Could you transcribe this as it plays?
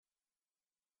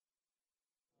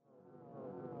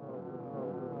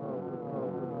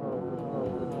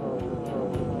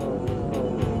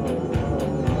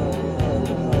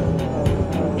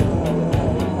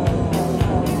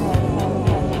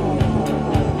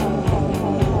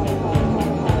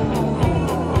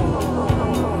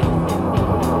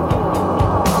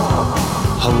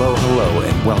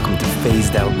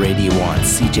Phased Out Radio on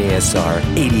CJSR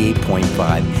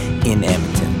 88.5 in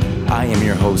Edmonton. I am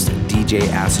your host, DJ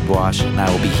Acid Wash, and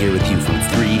I will be here with you from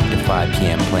 3 to 5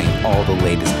 p.m. playing all the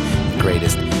latest and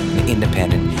greatest in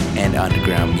independent and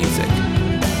underground music.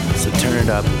 So turn it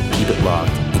up, keep it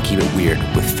locked, and keep it weird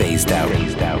with Phased Out.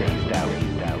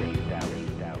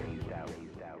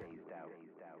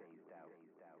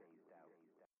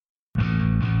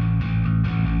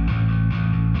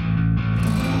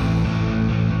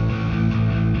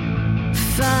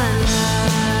 Fine line,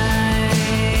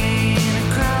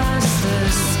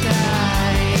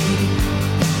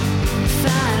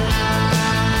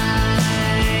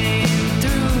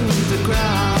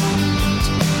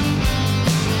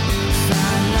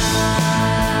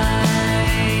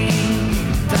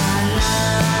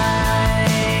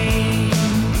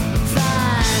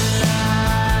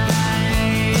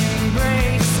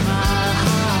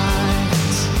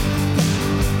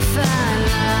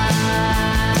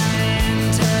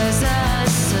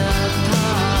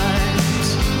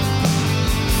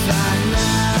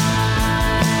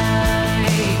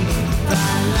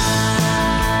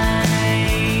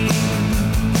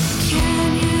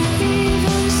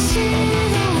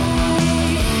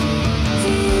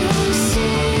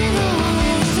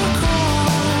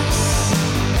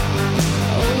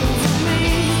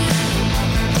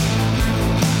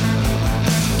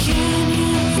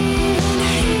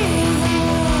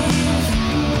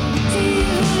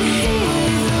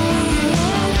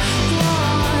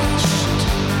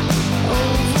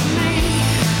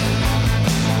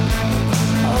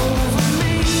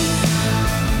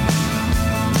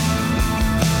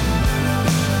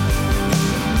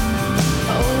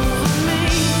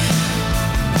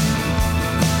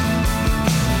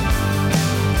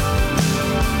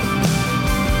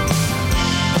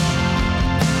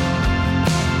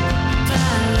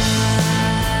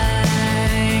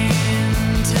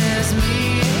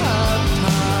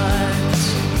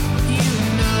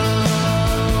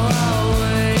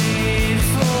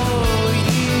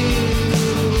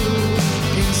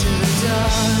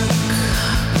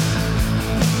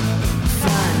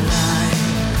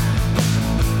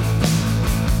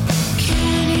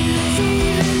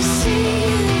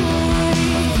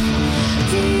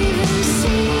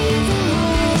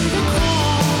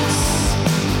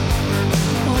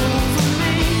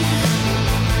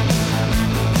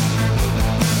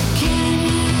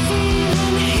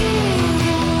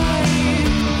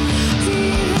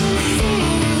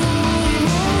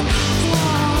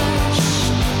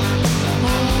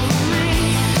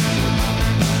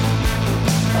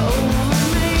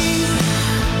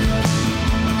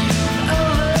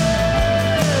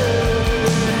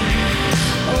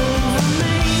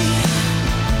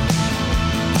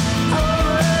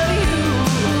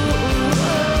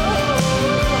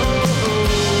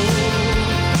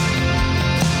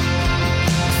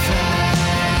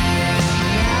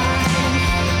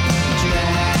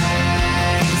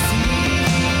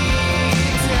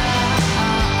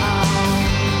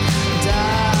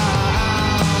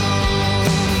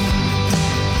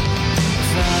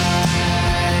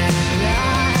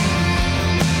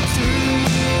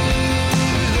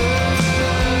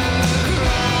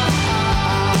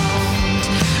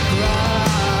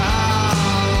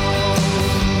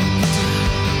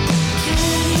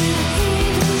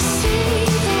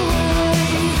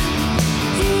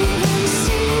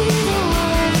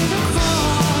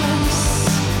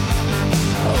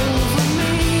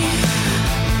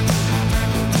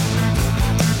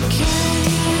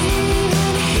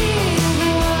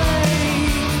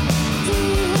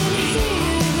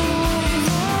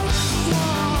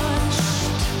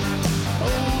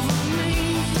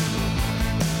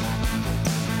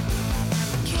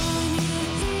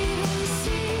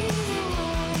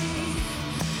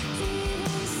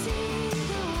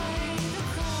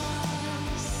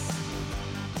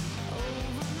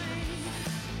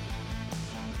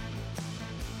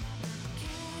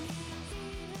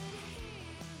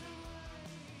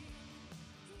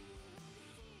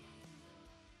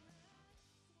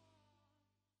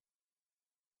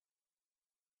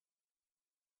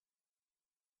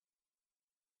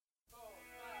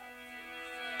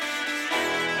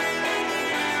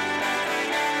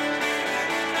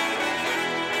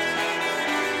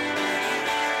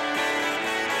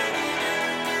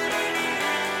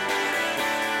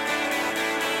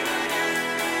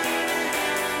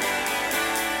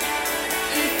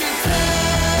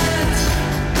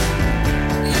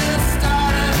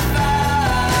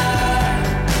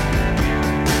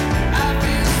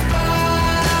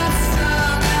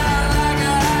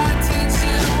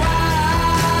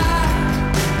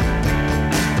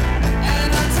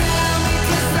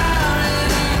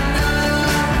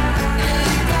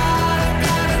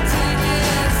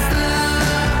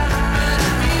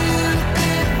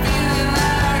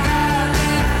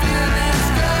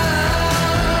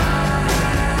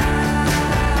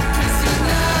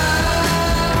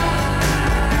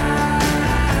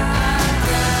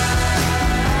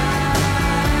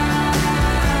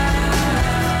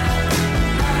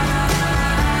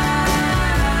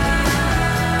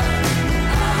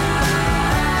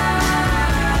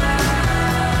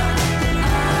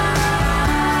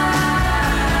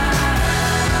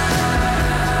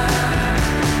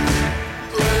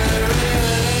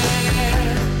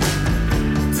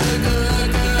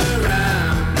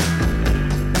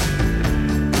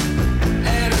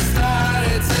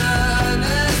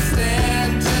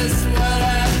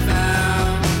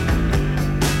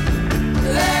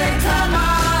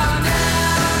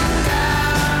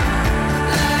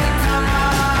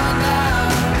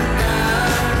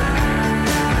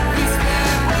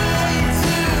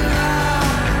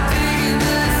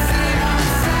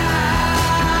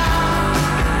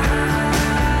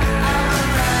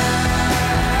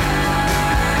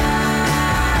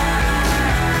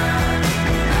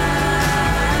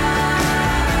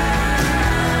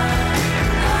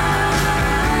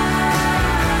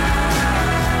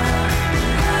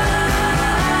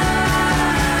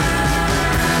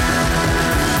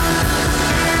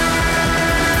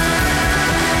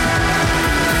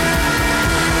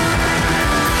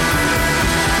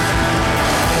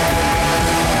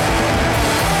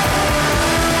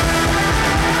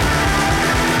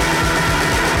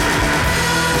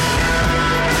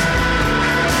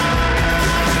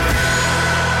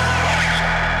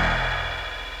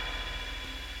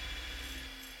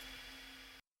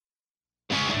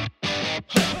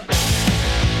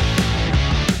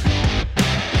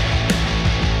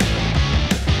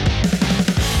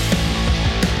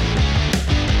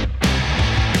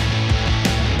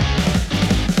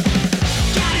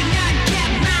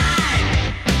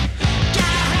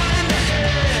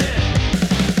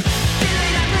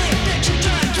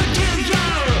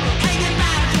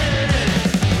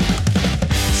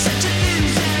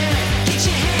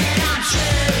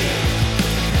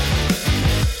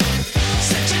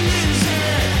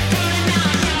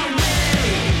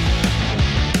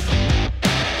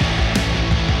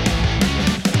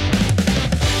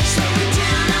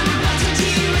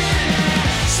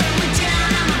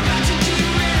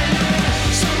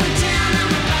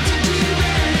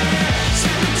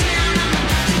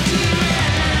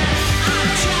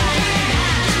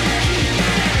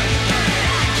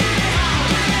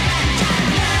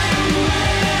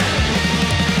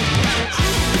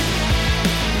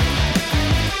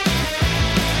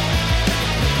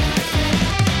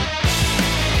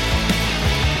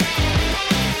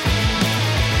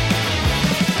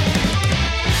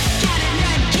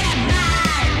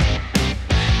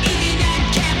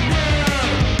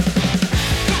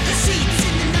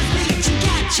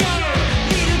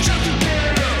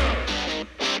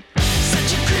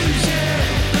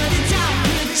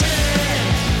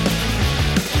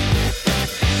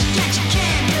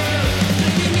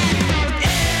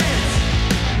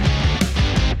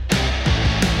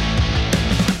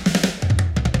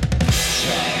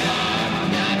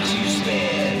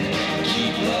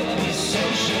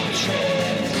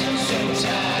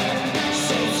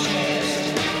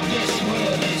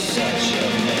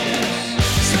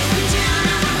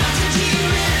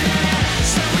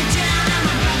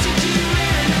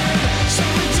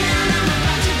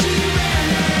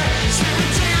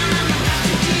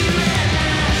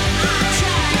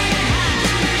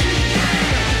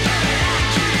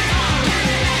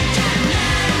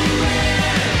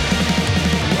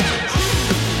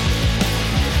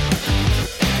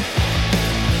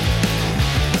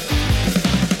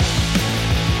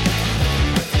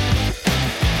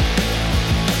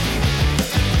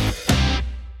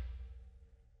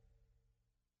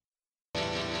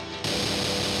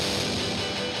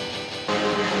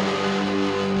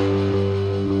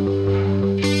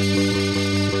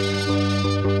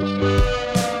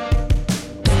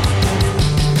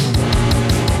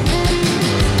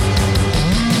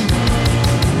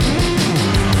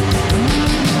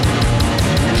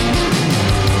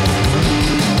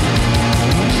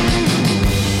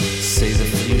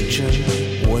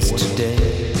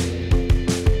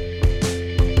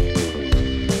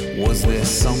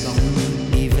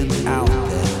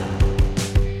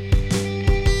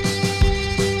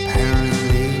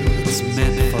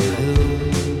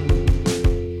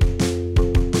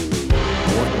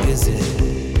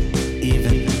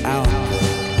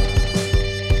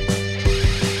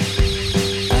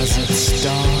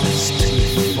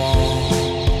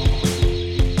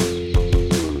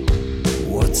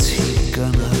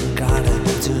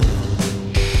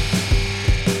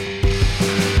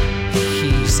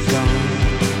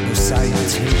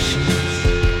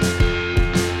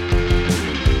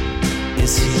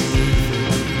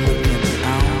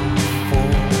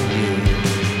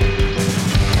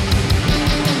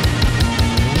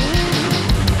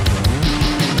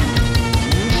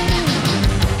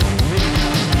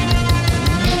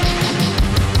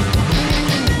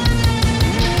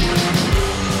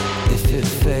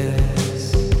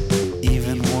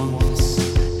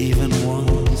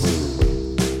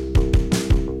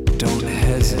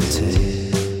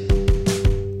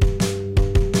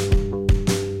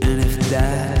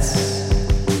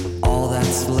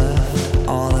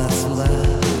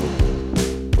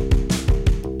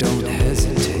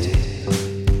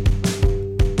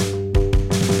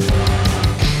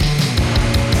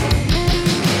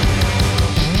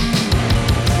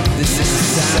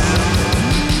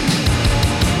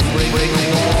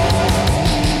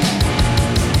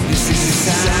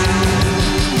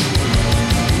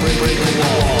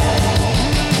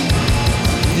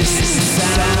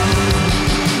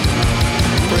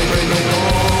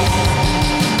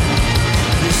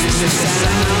 This is the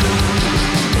sound.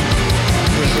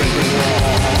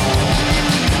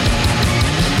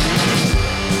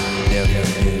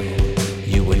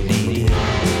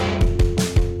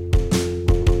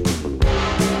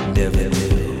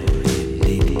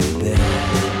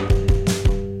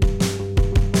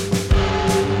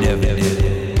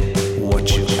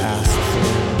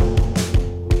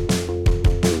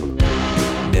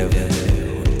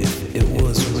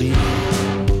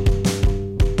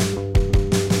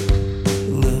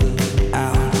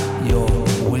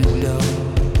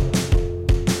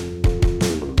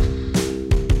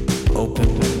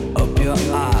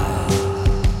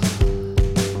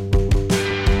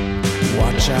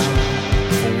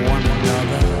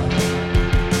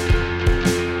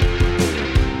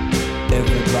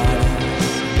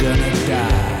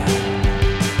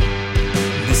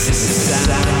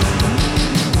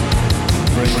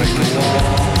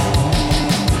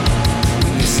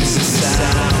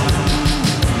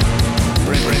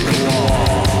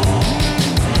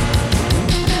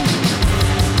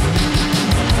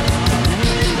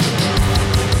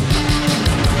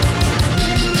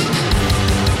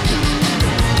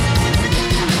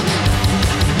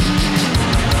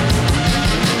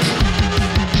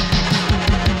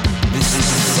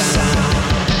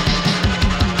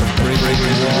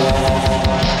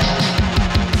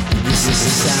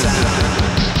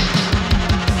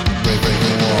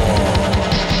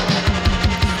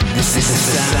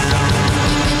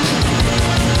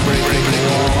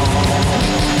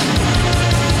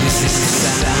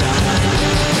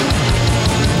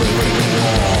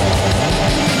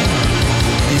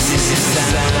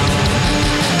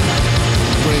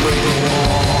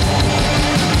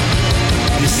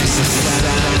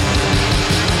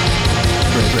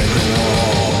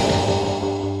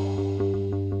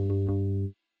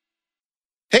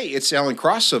 it's Alan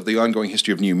Cross of the Ongoing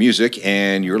History of New Music,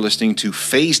 and you're listening to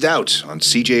Phased Out on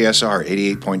CJSR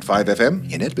 88.5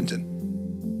 FM in Edmonton.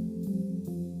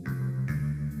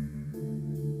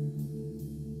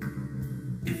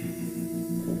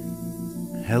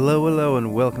 Hello,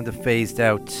 and welcome to Phased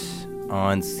Out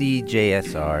on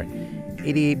CJSR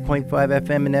 88.5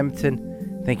 FM in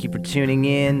Edmonton. Thank you for tuning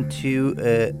in to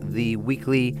the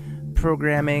weekly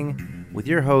programming with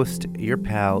your host, your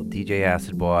pal, DJ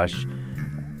Acid Wash,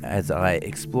 as I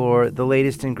explore the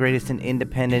latest and greatest in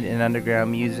independent and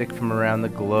underground music from around the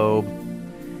globe.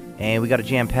 And we got a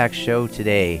jam-packed show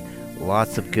today.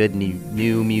 Lots of good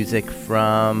new music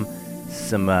from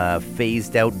some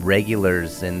phased out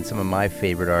regulars and some of my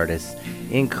favorite artists,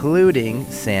 including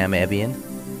Sam Evian,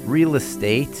 Real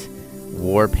Estate,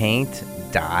 Warpaint,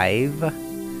 DIIV,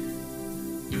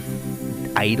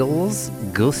 Idols,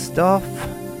 Gustaf.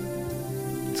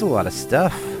 It's a lot of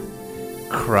stuff.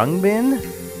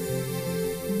 Khruangbin.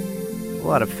 A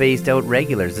lot of phased out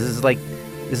regulars. This is like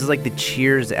the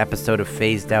Cheers episode of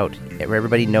Phased Out, where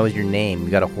everybody knows your name. You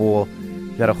got a whole,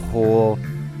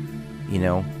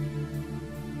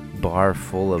 bar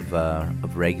full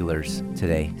of regulars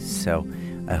today. So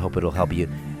I hope it'll help you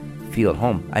feel at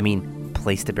home. I mean,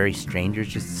 Place to Bury Strangers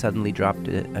just suddenly dropped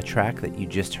a track that you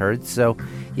just heard. So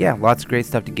yeah, lots of great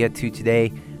stuff to get to today.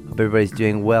 Hope everybody's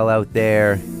doing well out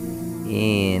there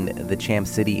in the Champ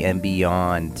City and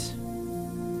beyond.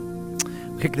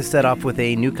 We'll kick the set off with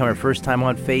a newcomer, first time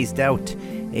on Phased Out,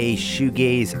 a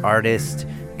shoegaze artist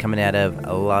coming out of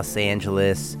Los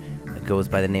Angeles. Goes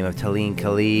by the name of Taleen.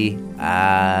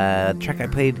 The track I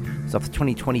played was off the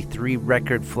 2023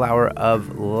 record Flower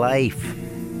of Life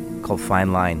called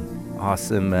Fine Line.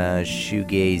 Awesome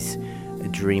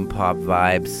shoegaze, dream pop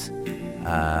vibes,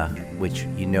 which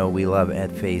you know we love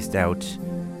at Phased Out.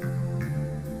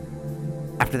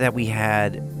 After that, we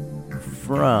had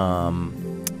from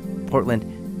Portland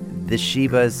the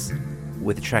Shivas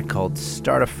with a track called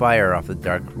Start a Fire off the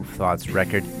Dark Thoughts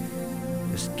record.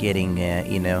 Just getting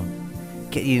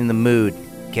getting you in the mood,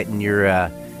 getting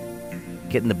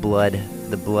the blood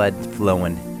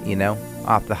flowing,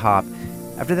 off the hop.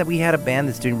 After that, we had a band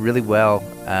that's doing really well,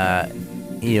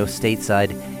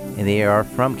 stateside, and they are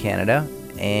from Canada,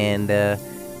 and they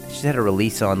just had a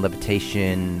release on the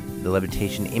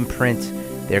Levitation imprint.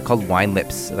 They're called Wine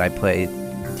Lips, that I played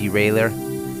Derailer.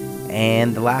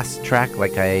 And the last track,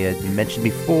 like I had mentioned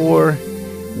before,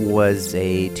 was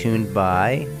a tune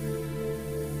by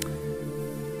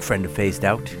friend of Phased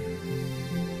Out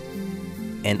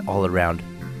and all around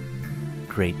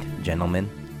great gentleman,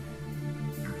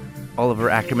 Oliver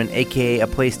Ackerman, aka A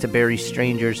Place to Bury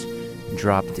Strangers,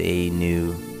 dropped a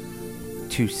new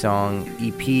 2-song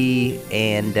EP,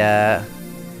 and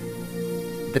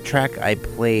the track I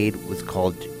played was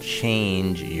called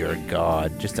Change Your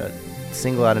God, just a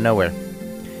single out of nowhere.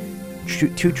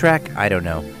 2-track, I don't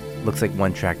know, looks like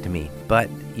 1 track to me, but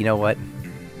you know what,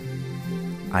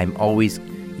 I'm always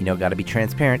gotta be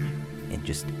transparent and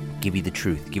just give you the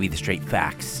truth, give you the straight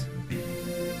facts.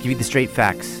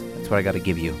 That's what I gotta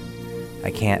give you. I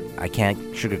can't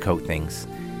sugarcoat things.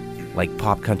 Like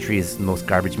pop country is the most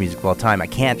garbage music of all time. I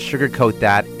can't sugarcoat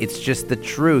that. It's just the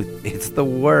truth. It's the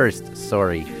worst.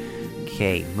 Sorry.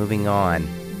 Okay, moving on.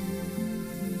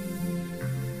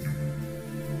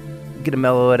 Gonna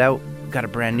mellow it out. Got a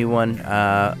brand new one.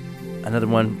 Another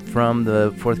one from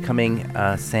the forthcoming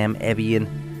Sam Evian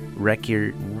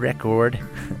record.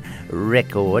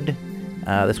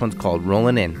 This one's called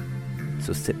Rollin' In.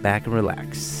 So sit back and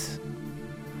relax.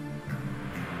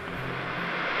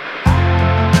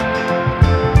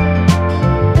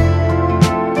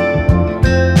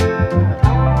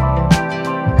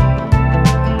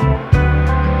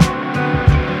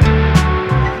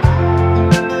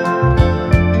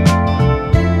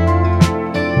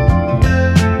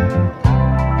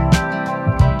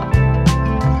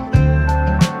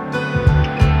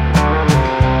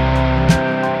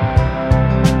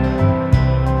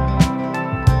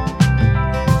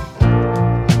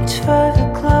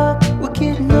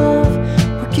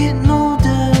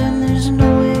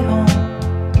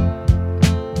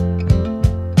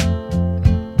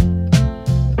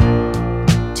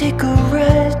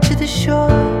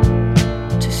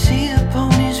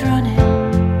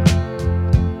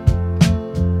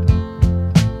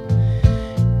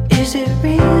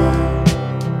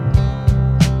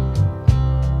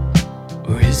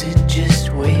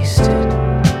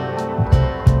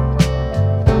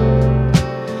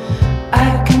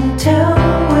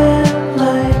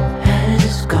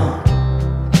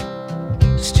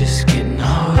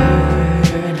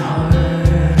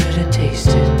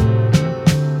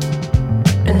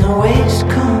 And the waves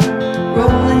come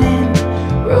rolling in.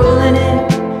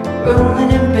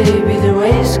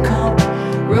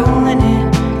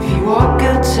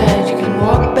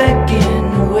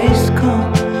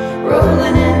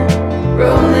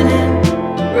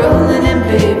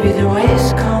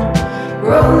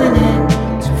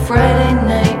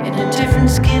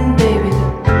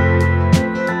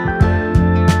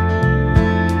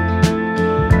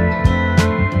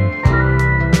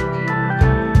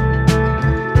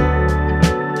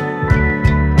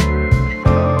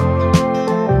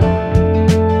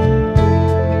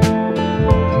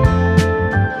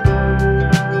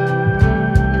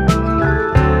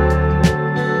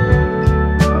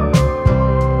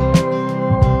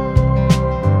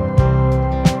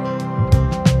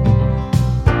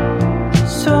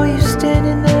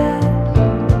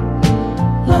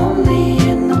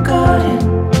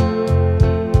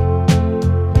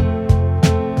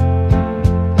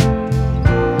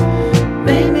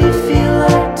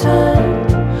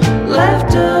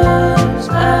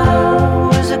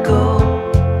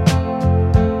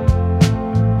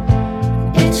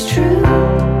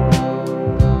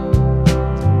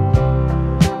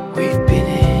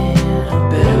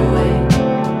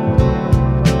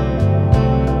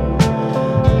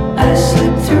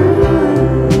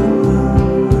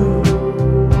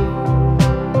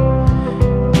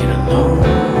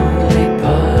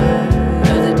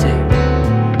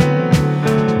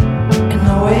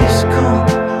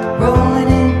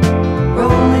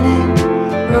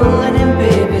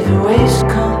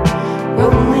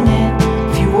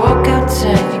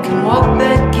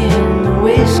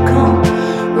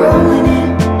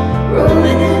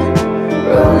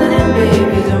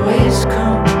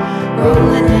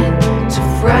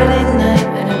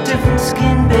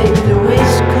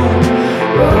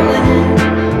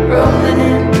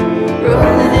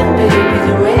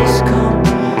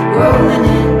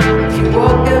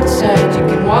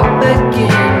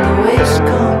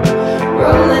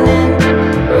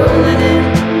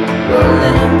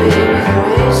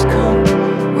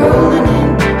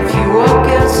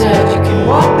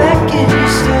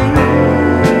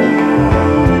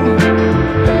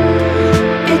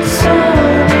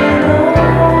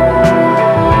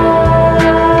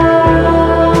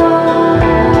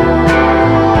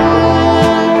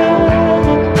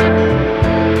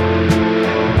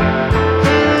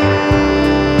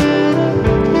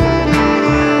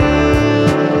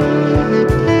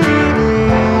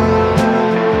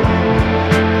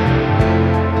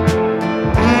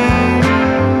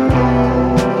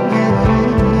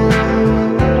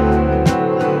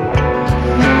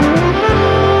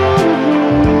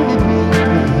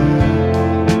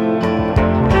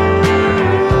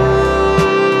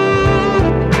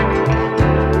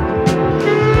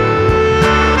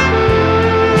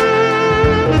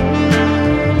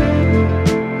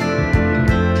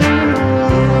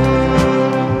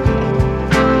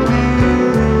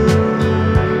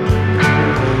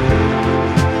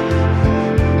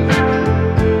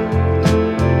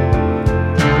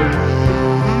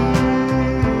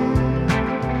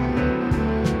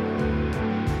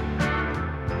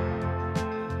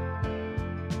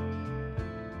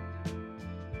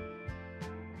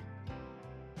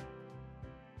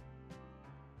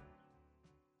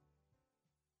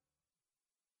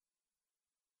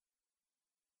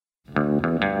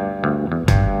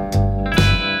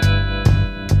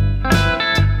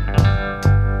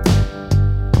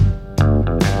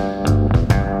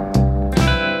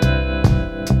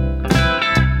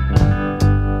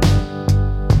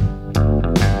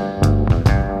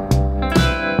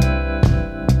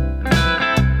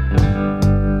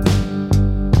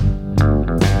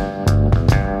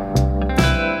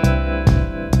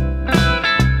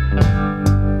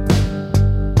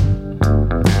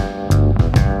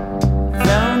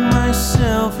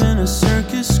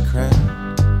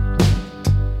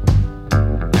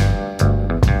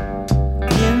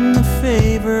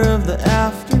 the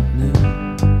afternoon.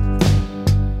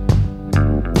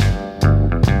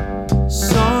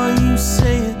 Saw you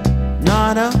say it,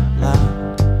 not out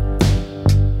loud.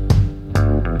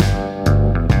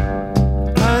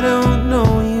 I don't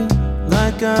know you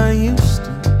like I used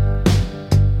to.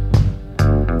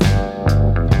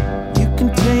 You can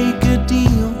take a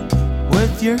deal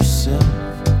with yourself.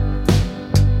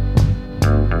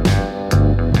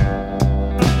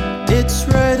 It's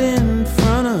right in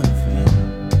front of you.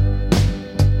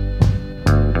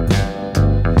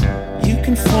 You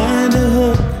can find a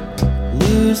hook,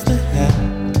 lose the hat.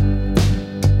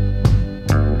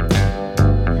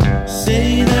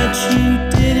 Say that you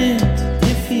didn't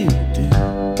if you do.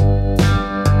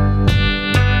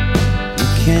 You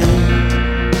can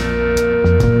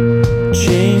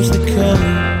change the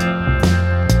color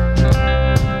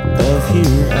of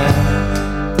your eyes.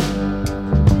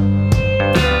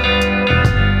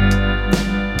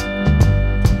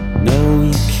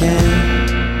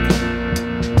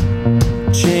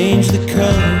 Change the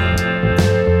color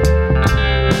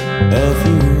of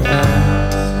your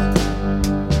eyes.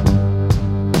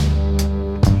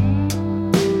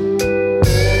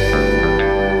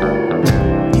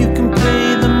 You can pay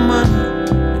the money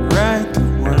and write the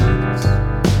words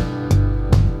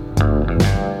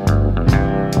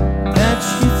that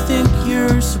you think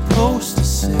you're supposed to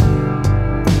say.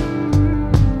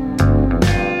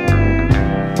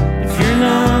 If you're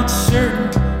not certain,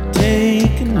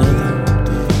 take another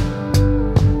day.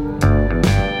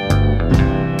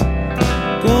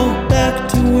 Go back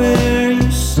to where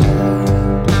you started.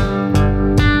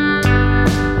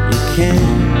 You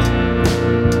can't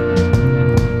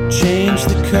change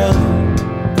the color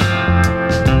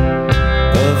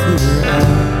of your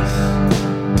eyes.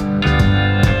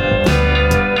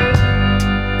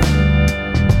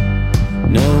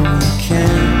 No, you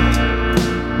can't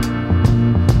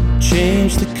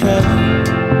change the color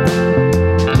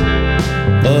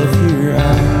of your eyes.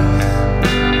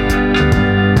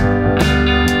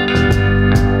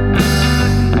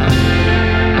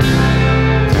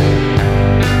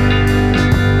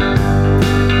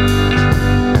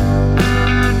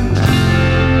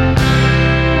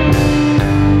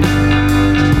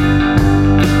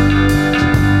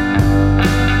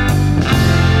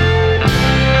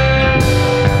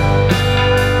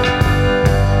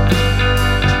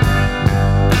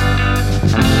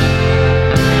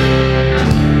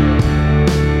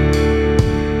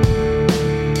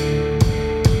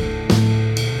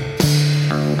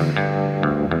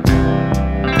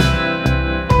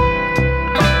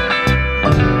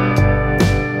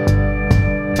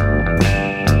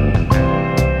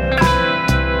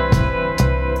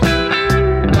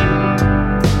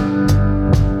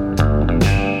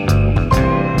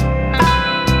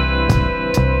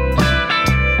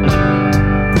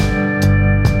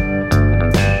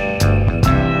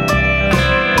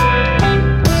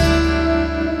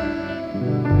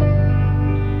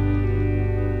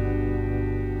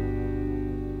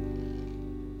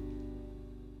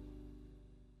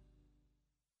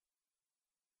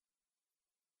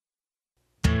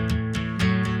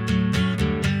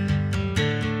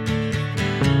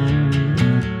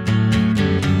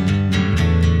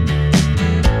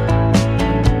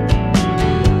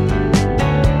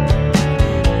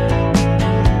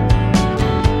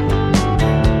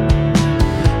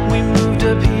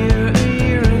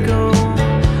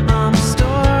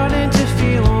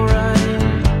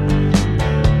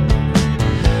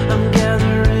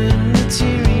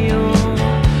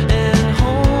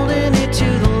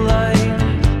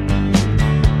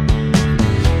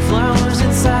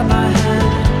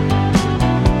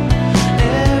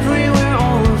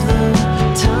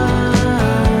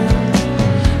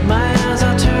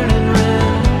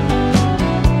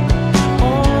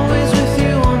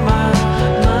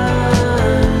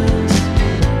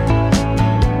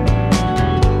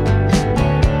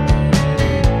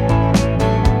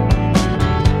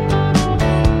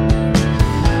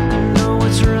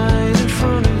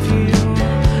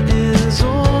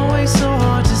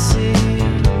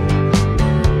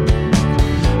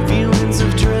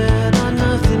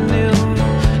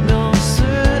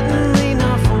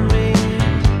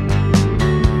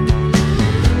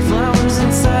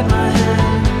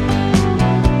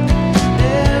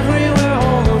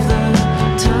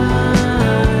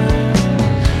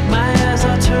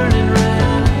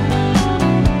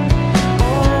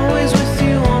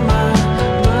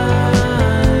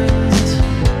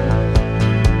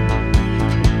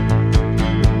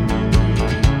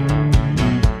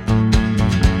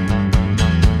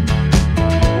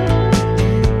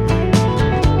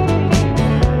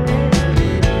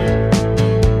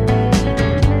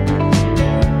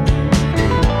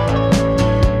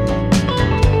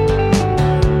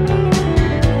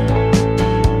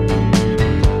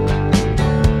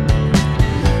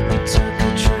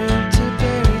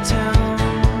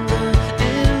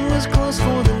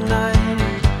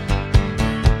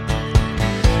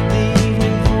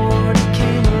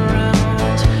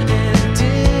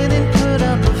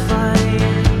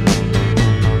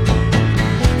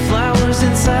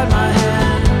 inside my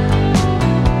head.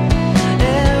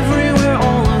 Everywhere,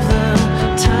 all of the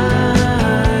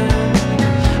time.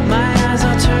 My eyes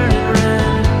are turning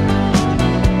red.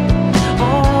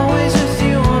 Always with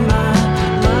you on my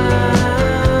mind.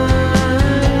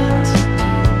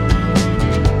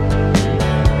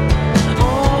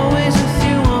 Always with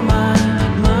you on my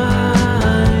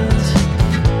mind.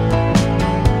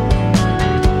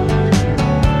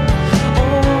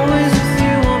 Always with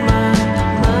you on my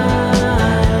mind.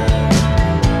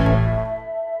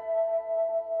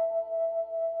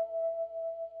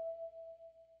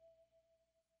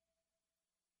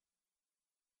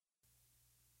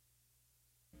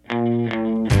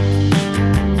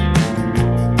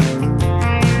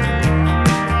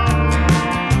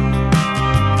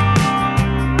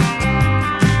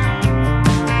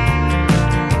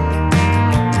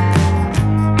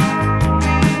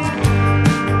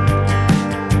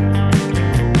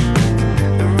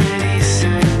 Ready,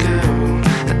 set, go.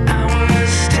 I was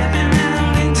stepping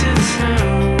out into the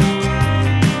snow.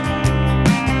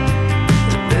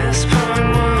 The best part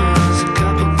was a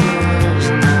couple gloves,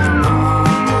 and I'm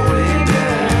on my way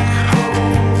back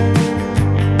home.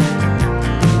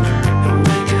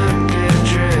 Wake up, get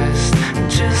dressed,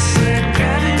 just let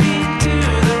gravity do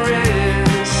the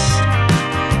rest.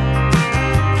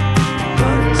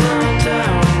 Buttons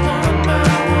undone, one by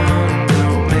one,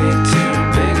 don't make too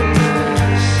big a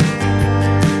mess.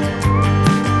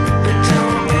 But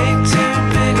don't make too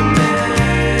big a mess.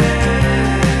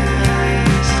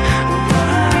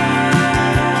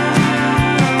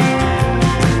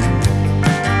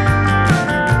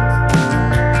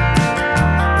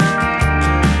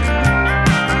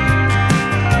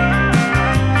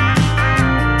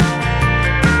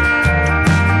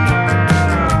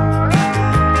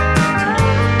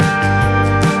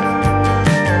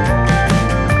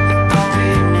 I'll be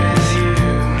with you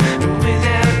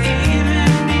without even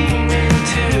meaning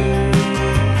to.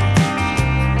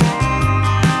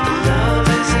 Love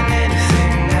isn't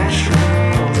anything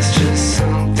natural, it's just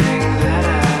something that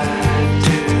I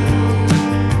do.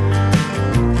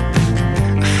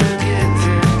 Forget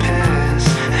the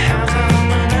past, how come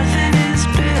nothing is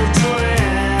built to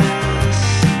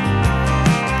last?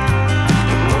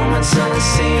 Moments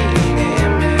unseen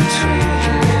in between,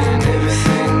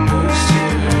 everything moves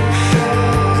too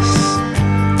fast.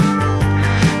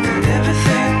 And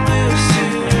everything moves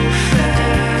too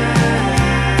fast.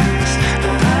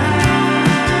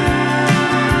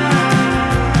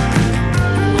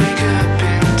 Wake up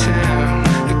in town,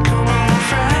 come on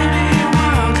Friday,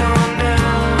 walk on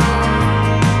down.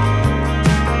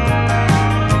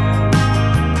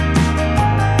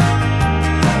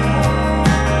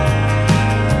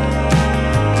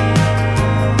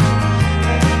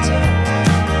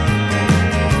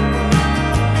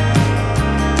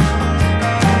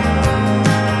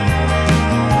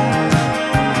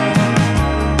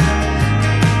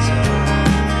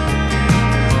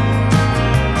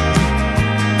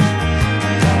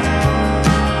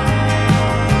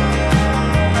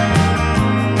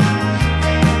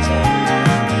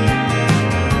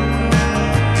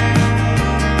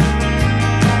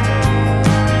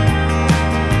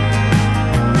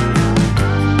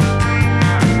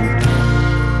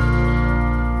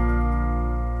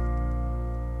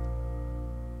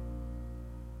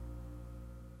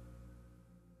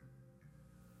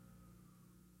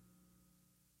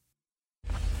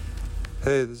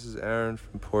 Hey, this is Aaron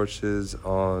from Porches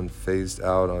on Phased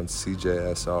Out on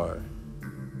CJSR.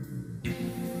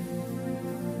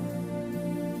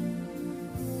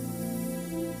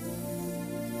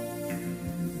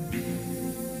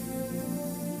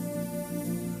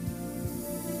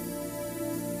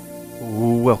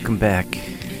 Welcome back.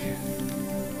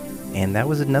 And that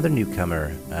was another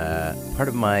newcomer, part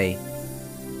of my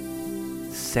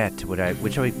set,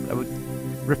 which I would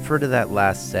refer to that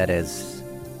last set as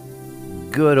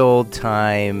good old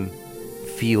time,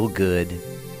 feel good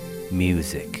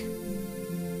music.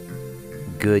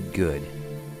 Good.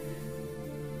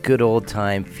 Good old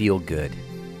time, feel good.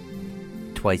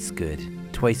 Twice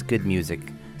good music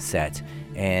set.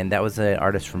 And that was an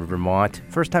artist from Vermont.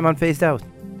 First time on Phased Out.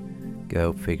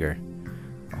 Go figure.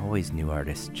 Always new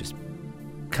artists, just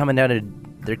they're coming out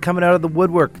of the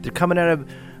woodwork. They're coming out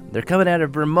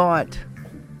of Vermont.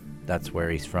 That's where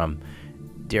he's from.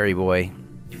 Dari boy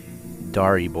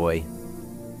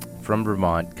from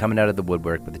Vermont, coming out of the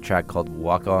woodwork with a track called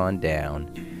Walk On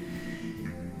Down.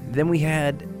 Then we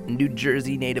had New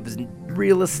Jersey natives in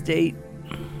real estate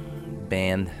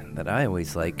band that I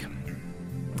always like,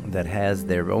 that has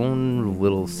their own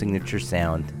little signature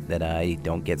sound that I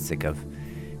don't get sick of,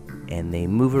 and they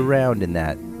move around in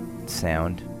that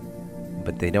sound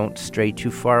but they don't stray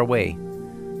too far away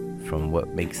from what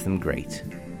makes them great.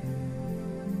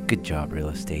 Good job, real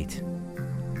estate.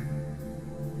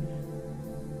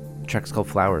 Track's called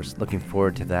Flowers. Looking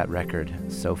forward to that record.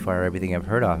 So far, everything I've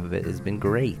heard off of it has been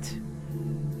great.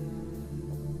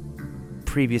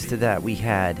 Previous to that, we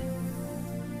had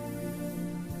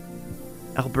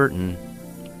Albertan,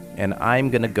 and I'm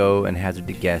gonna go and hazard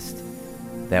to guess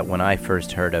that when I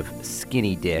first heard of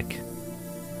Skinny Dyck,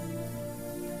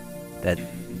 that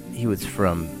he was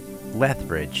from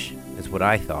Lethbridge, is what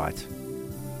I thought.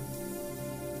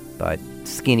 But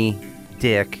Skinny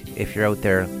Dyck, if you're out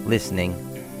there listening,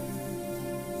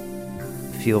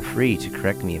 feel free to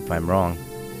correct me if I'm wrong.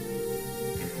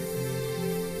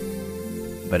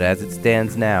 But as it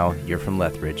stands now, you're from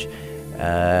Lethbridge.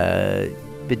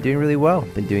 Been doing really well.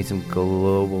 Been doing some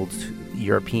global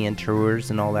European tours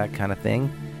and all that kind of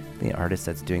thing. The artist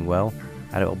that's doing well.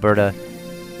 Out of Alberta,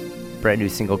 brand new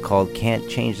single called Can't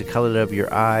Change the Color of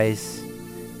Your Eyes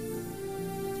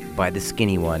by the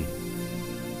Skinny One,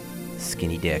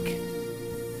 Skinny Dyck.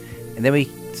 And then we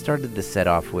started the set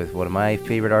off with one of my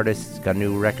favorite artists. Got a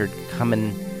new record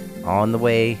coming on the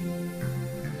way,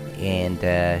 and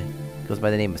goes by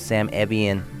the name of Sam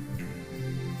Evian.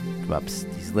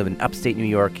 He's living in upstate New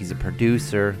York. He's a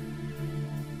producer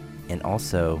and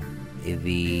also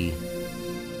the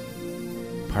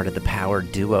part of the power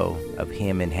duo of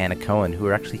him and Hannah Cohen, who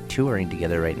are actually touring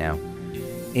together right now.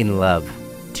 In love,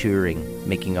 touring,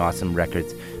 making awesome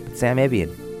records. But Sam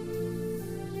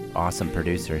Evian, awesome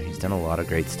producer. He's done a lot of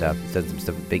great stuff. He's done some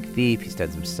stuff with Big Thief. He's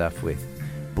done some stuff with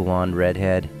Blonde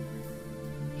Redhead.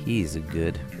 He's a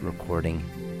good recording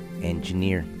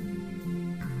engineer.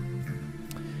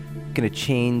 Gonna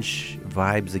change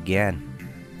vibes again.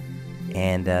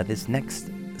 And this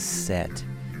next set,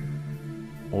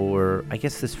 or I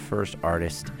guess this first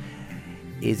artist,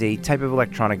 is a type of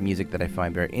electronic music that I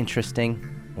find very interesting,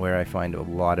 where I find a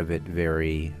lot of it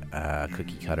very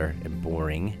cookie cutter and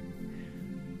boring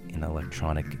in the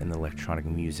electronic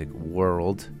music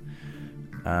world.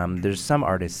 There's some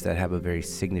artists that have a very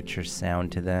signature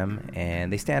sound to them,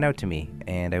 and they stand out to me,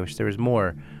 and I wish there was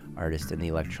more artists in the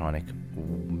electronic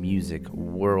music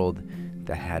world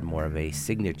that had more of a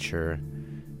signature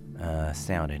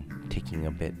sound and taking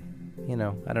a bit,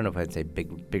 I don't know if I'd say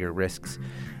bigger risks,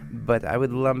 but I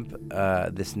would lump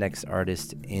this next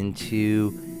artist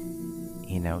into,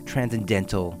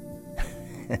 transcendental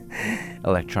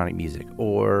electronic music,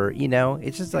 or,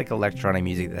 it's just like electronic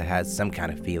music that has some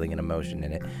kind of feeling and emotion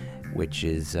in it, which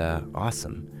is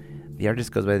awesome. The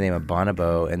artist goes by the name of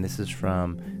Bonobo, and this is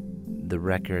from the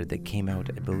record that came out,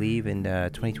 I believe, in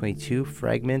 2022,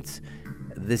 Fragments.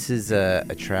 This is a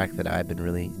track that I've been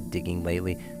really digging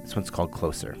lately. This one's called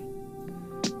Closer.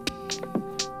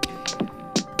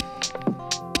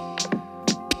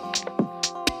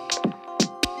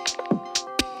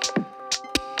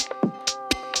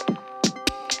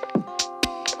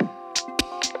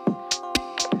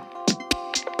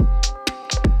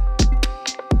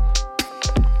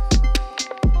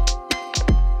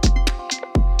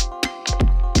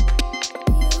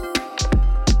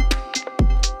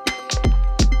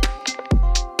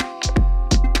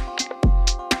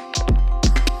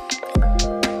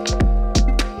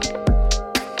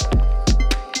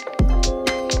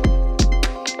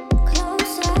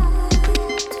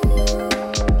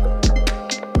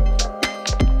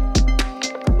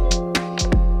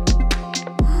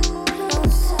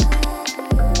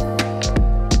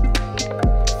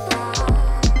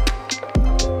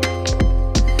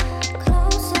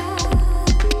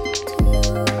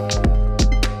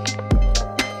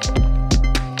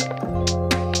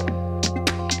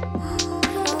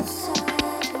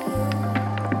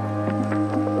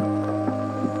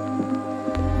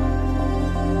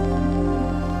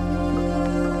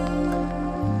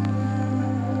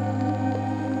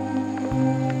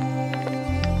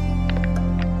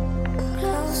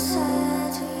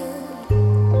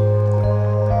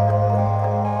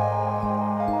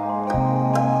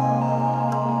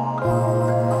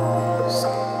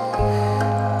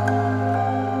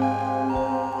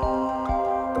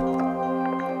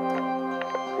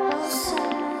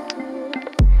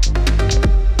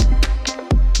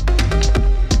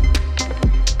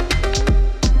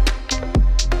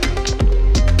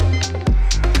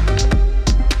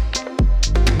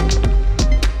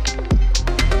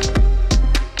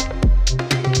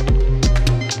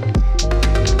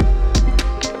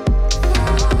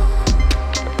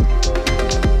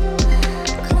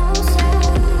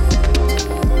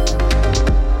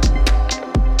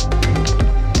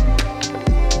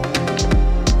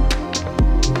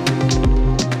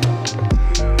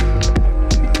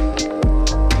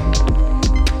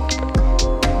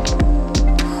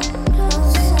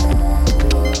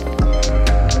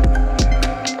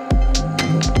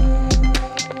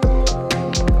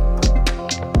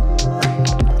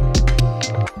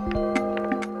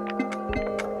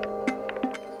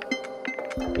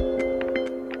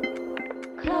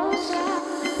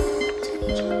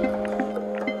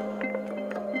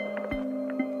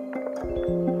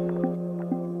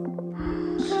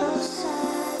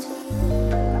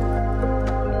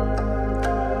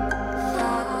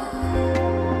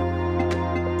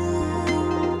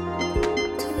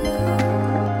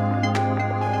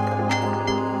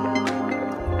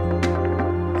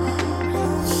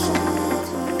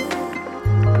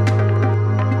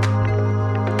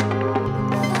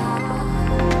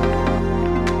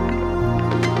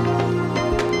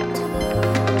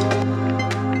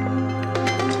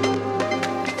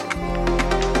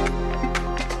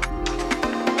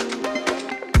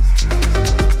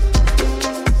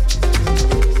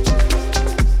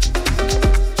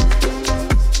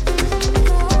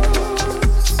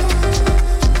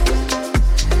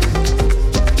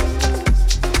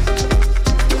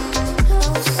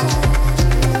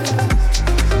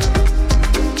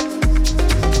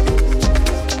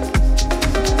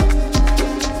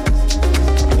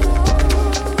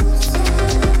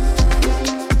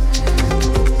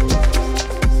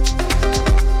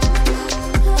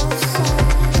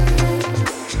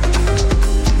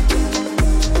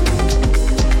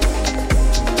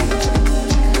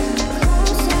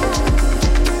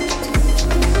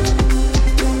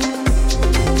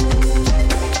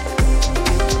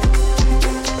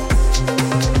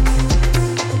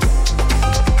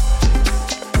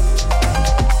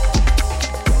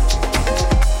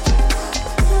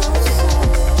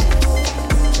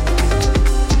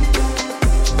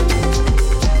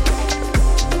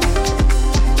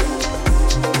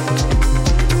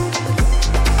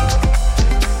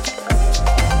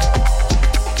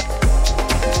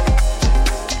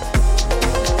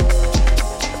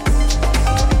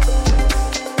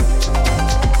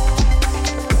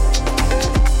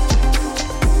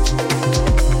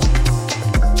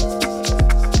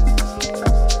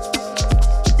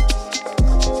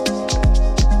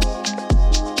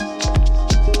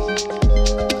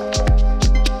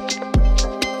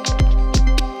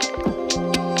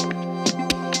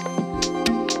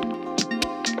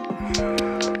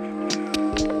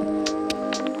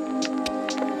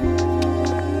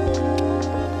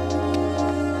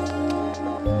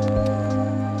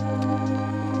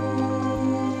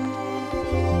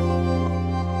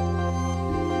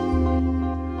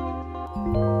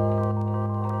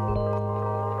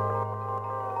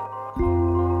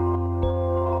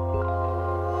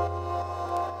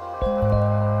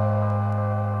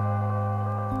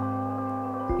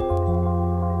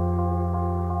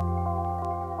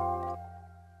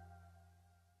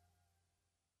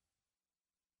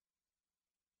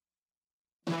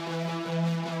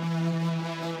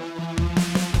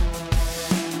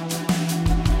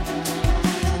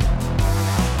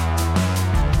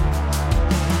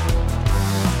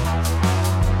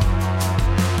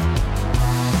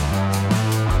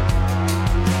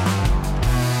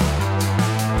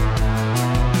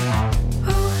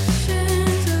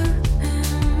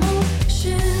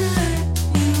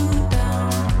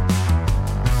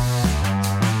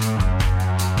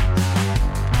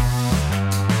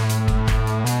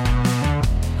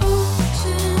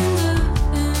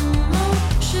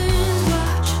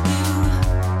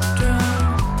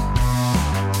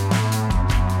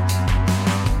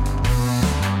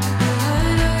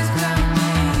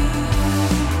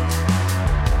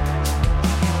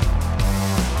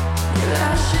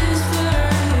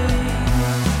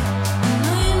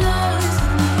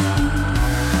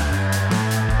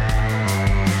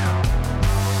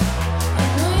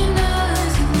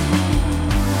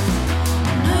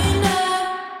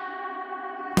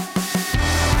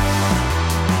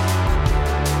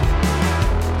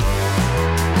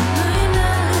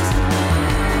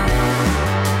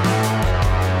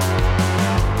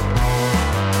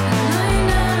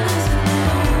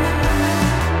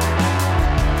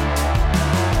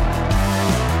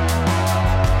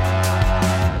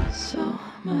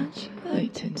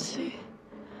 impotency.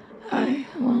 I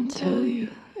won't tell you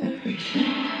everything.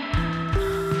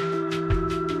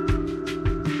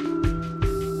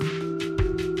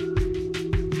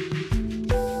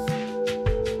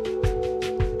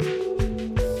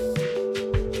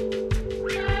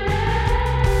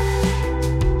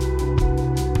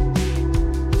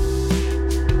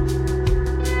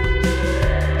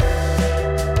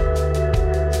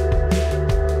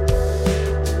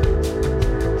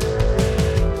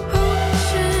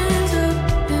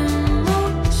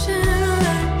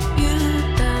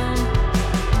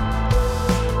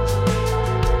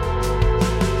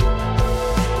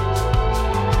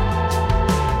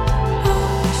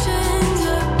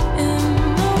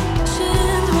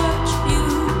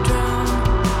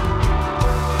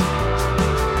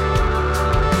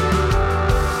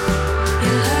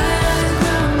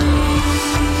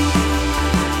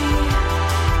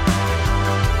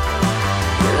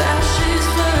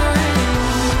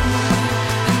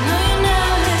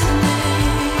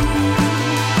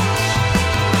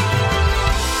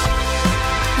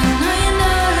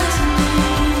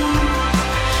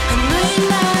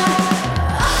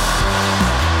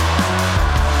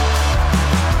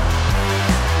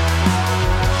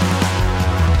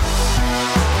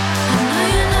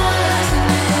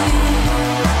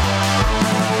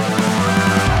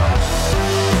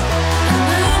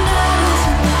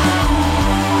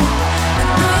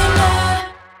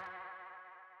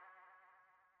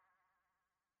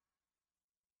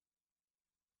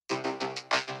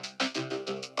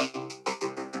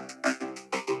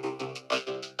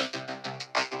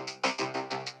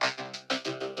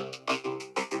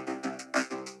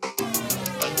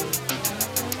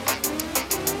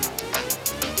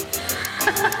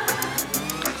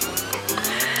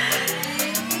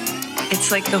 It's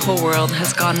like the whole world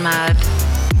has gone mad.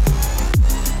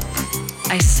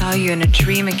 I saw you in a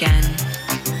dream again,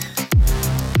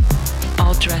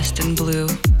 all dressed in blue,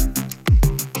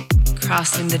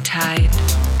 crossing the tide,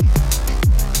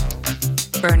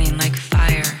 burning like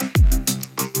fire.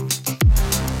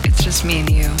 It's just me and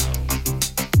you.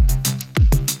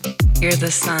 You're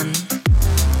the sun.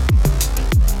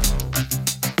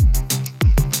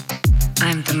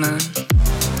 I'm the moon.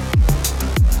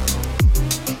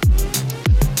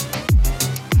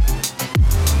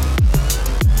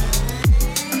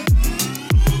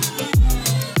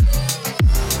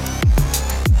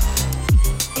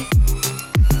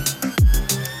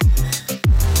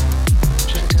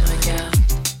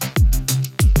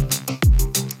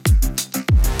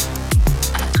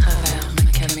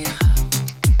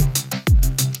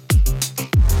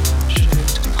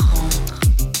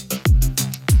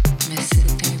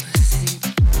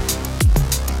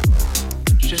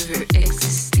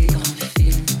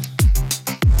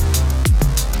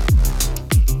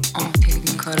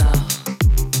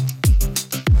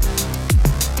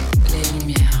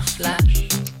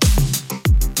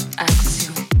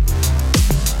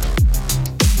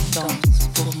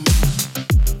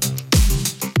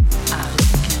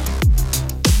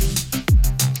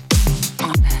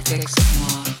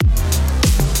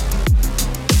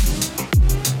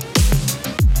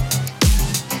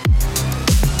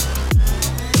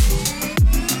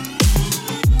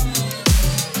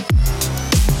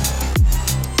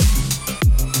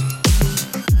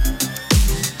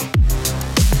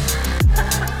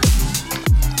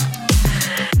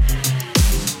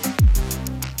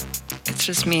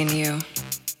 Just me and you,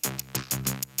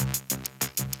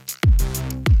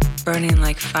 burning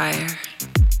like fire.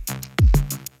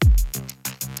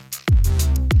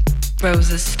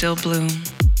 Roses still bloom.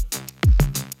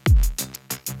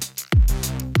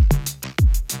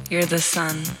 You're the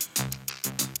sun.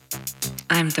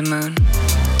 I'm the moon.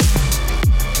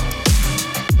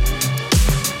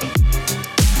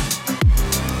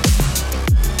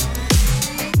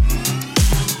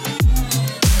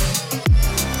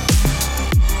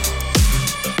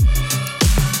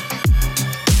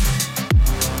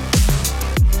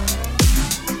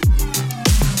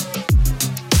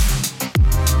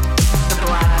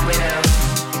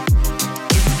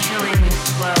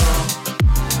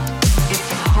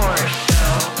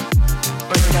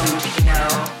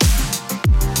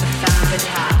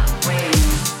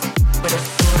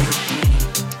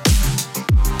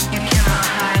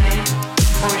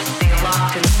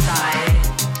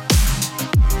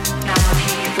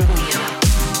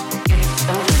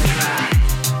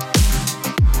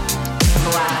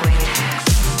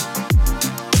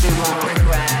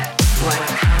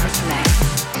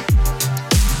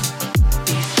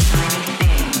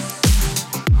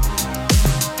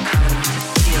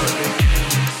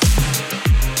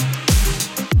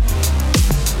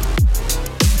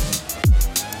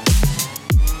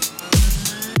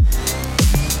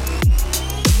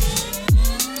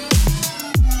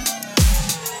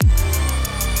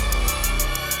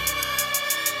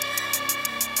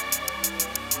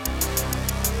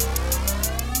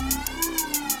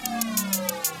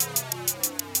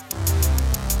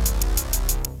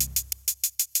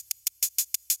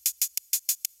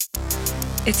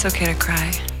 It's okay to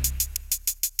cry.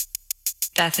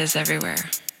 Death is everywhere.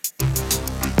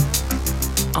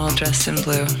 All dressed in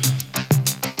blue.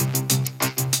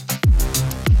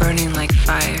 Burning like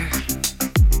fire.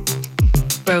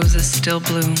 Roses still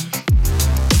bloom.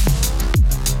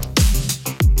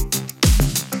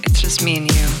 It's just me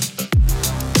and you.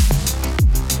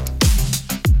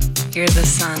 You're the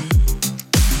sun.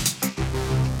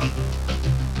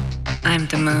 I'm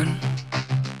the moon.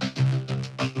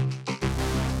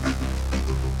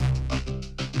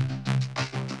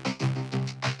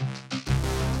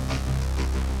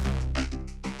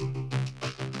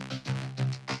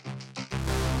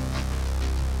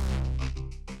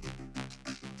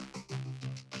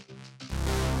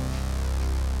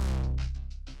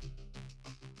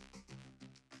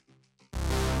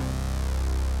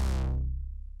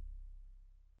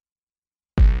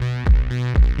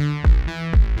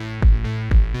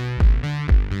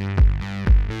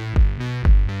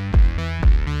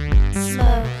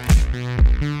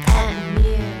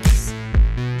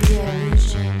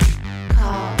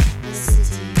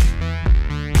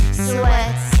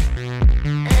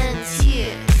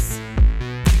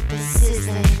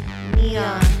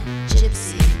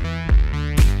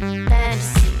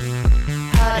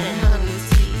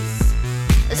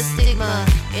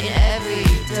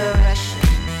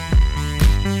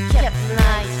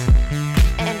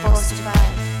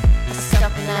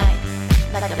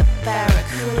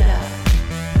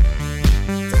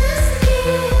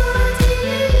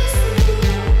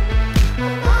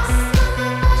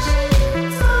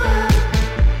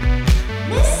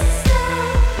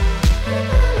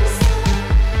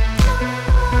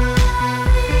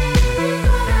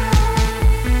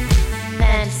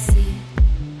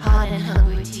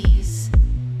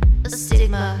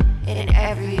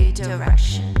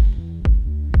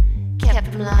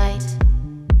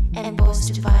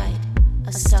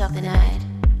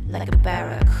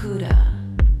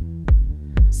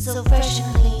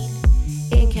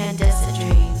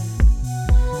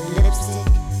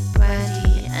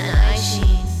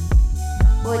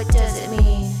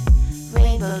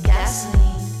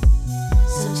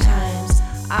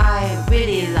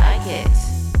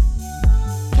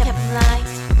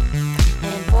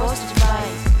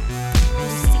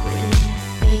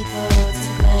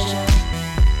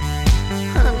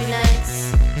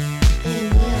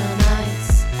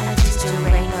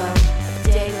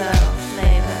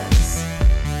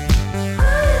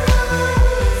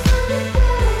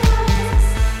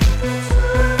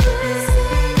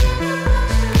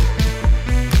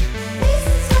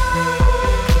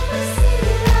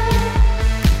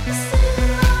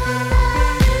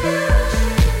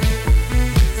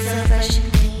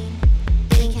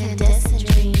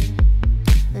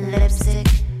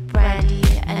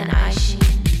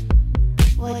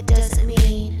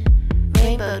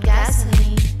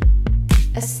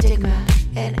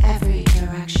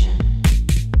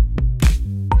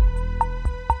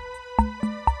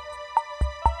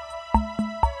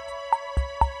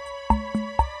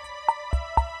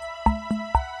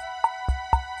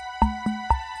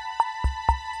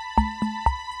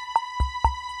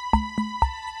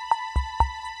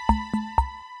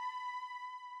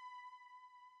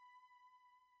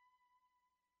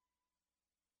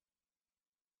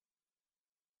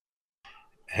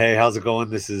 Hey, how's it going?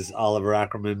 This is Oliver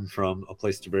Ackerman from A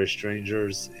Place to Bury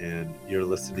Strangers, and you're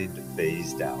listening to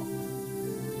Phased Out.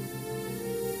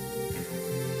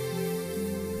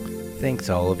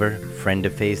 Thanks, Oliver. Friend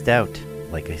of Phased Out.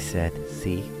 Like I said,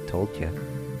 see, told you.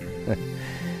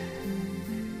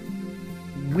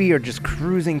 We are just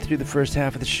cruising through the first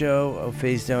half of the show of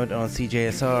Phased Out on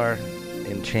CJSR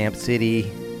in Champ City,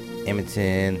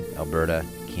 Edmonton, Alberta,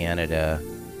 Canada.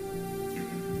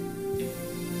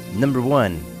 Number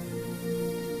one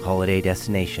holiday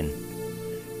destination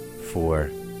for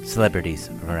celebrities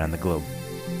around the globe.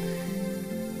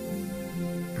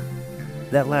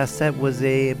 That last set was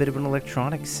a bit of an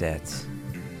electronic set.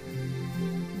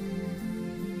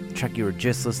 The track you were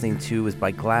just listening to was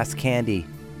by Glass Candy,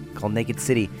 called Naked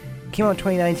City. Came out in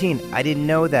 2019. I didn't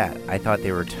know that. I thought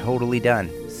they were totally done.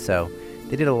 So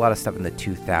they did a lot of stuff in the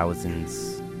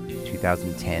 2000s,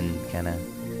 2010 kind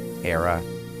of era.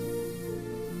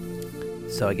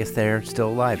 So I guess they're still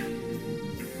alive.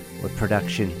 With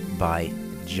production by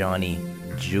Johnny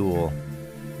Jewel,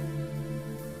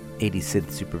 80s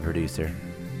synth super producer.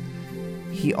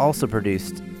 He also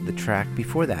produced the track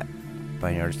before that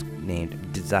by an artist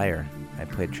named Desire. I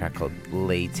played a track called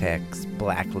Latex,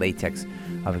 Black Latex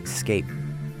of Escape.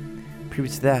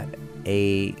 Previous to that,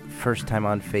 a first time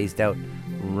on Phased Out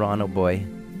Ronboy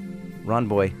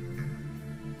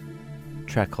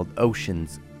track called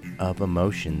Oceans of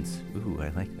Emotions. Ooh, I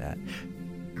like that.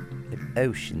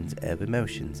 Oceans of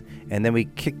Emotions. And then we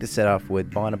kicked the set off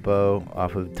with Bonobo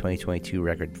off of 2022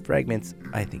 record Fragments.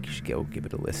 I think you should go give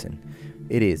it a listen.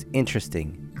 It is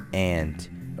interesting and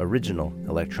original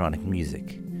electronic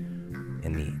music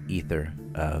in the ether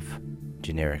of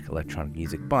generic electronic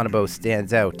music. Bonobo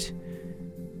stands out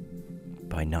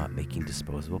by not making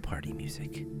disposable party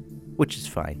music, which is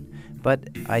fine. But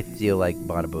I feel like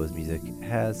Bonobo's music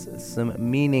has some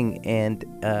meaning and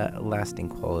lasting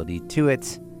quality to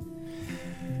it.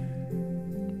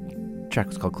 The track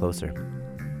was called Closer.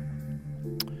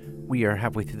 We are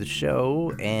halfway through the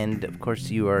show, and of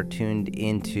course you are tuned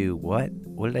into what?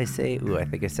 What did I say? Ooh, I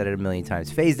think I said it a million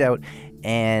times. Phased Out.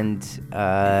 And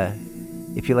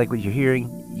if you like what you're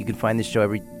hearing, you can find this show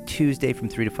every Tuesday from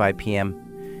 3 to 5 p.m.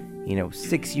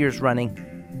 6 years running.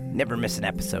 Never miss an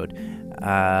episode.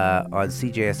 On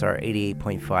CJSR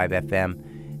 88.5 FM.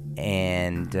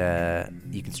 And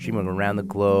you can stream it around the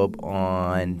globe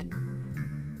on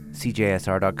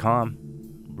CJSR.com.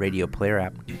 Radio player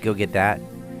app. Go get that.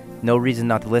 No reason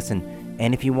not to listen.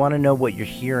 And if you want to know what you're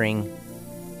hearing,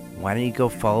 why don't you go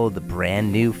follow the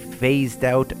brand new Phased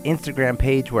Out Instagram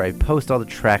page where I post all the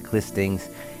track listings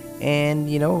and,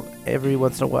 every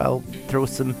once in a while throw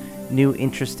some new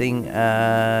interesting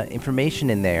information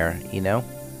in there,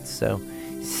 So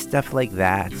stuff like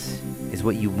that is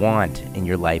what you want in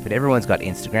your life. And everyone's got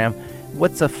Instagram.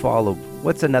 What's a follow?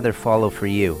 What's another follow for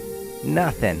you?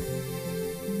 Nothing.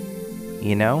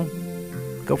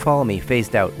 Go follow me,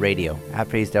 Phased Out Radio, at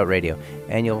Phased Out Radio,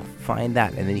 and you'll find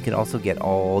that. And then you can also get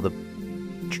all the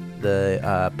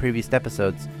previous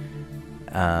episodes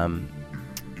via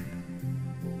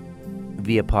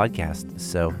podcast.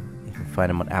 So you can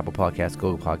find them on Apple Podcasts,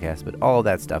 Google Podcasts, but all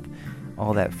that stuff,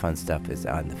 all that fun stuff is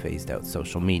on the Phased Out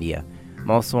social media.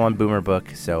 I'm also on Boomer Book,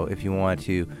 so if you want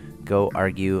to go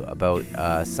argue about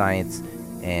science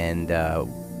and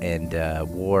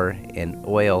war and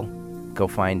oil, go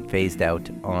find Phased Out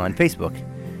on Facebook,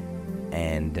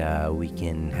 and we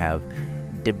can have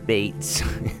debates,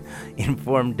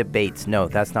 informed debates. No,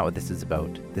 that's not what this is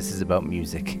about. This is about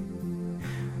music.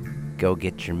 Go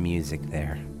get your music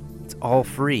there. It's all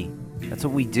free. That's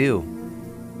what we do.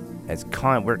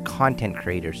 We're content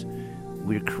creators.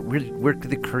 We're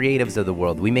the creatives of the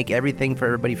world. We make everything for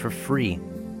everybody for free.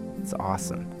 It's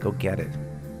awesome. Go get it.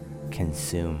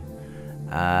 Consume.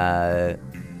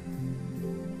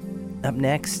 Up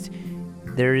next,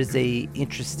 there is a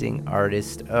interesting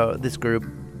artist. This group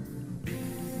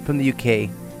from the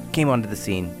UK came onto the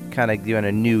scene, kind of doing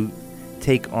a new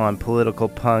take on political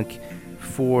punk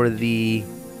for the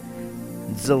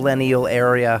Zillennial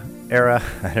era.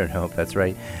 I don't know if that's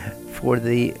right. For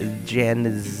the Gen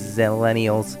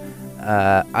Zillennials,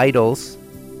 Idols,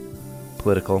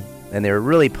 political, and they were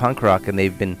really punk rock, and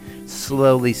they've been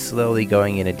slowly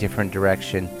going in a different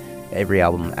direction. Every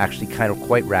album, actually kind of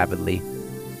quite rapidly.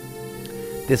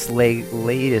 This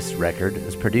latest record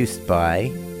is produced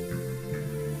by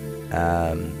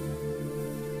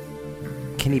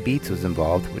Kenny Beats was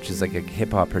involved, which is like a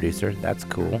hip-hop producer. That's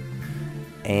cool.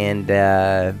 And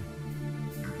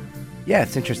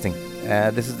it's interesting.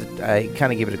 I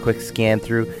kind of gave it a quick scan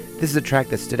through. This is a track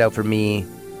that stood out for me.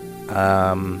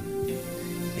 It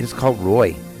is called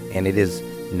Roy, and it is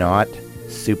not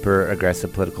super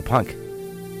aggressive political punk.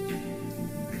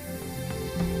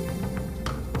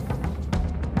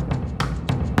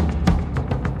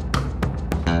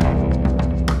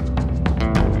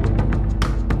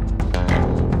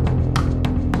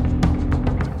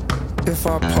 If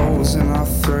I pose in a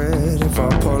thread, if I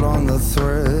put on the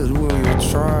thread, will you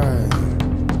try?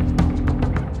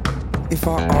 If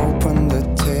I open the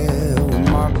tail with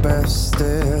my best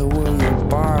stare, will you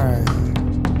buy?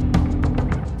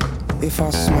 If I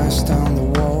smash down the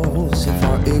walls, if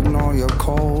I ignore your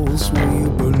calls, will you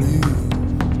believe?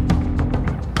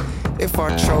 If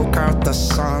I choke out the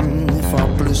sun, if I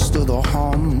blister the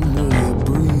hum, will you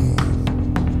breathe?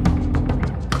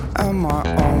 Am I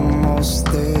almost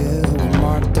there? With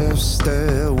my death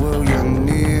stare, will you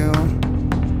kneel?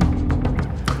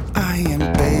 I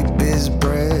am baby's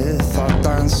breath, I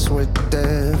dance with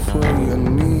death, will you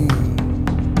kneel?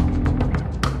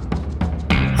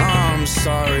 I'm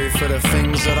sorry for the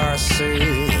things that I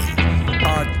said.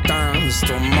 I danced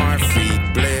till my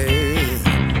feet bled.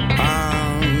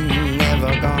 I'm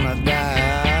never gonna die.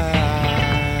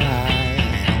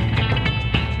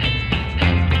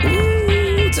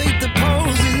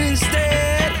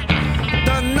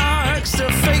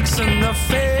 And the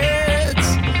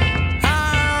feds,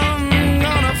 I'm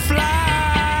gonna fly.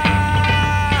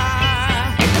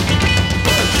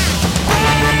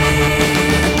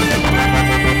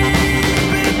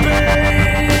 Baby,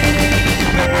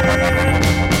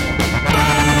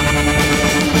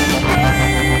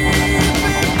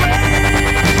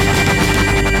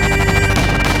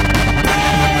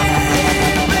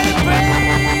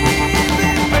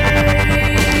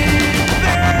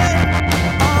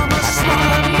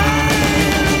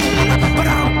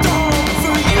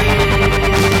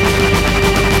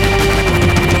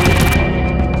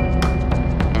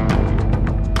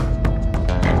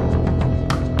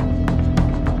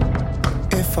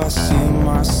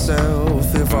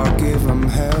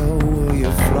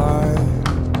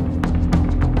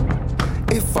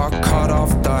 If I cut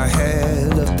off the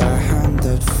head of the hand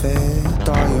that fed,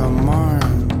 are you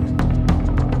mine?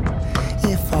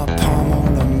 If I pummel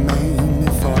the main,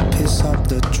 if I piss up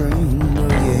the drain,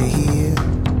 will you hear?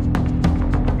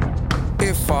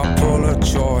 If I pull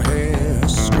at your hair,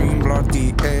 scream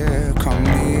bloody air, come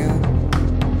near.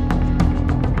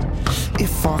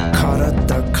 If I cut at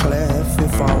the cleft,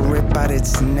 if I rip at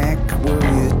its neck, will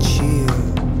you cheer?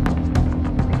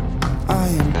 I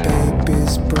am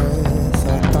baby's breath,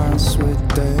 I dance with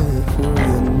death, will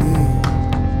you near?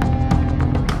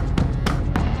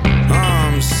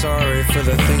 I'm sorry for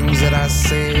the things that I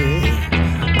said,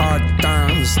 I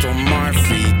dance till my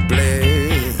feet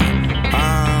bled.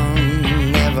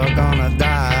 I'm never gonna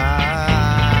die.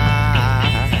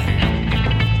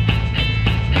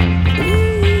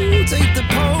 Ooh, take the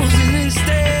poses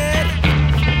instead,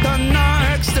 the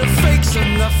narcs, the fakes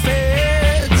and the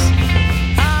feds.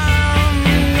 I'm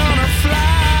gonna fly.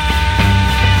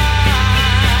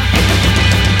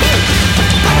 Baby,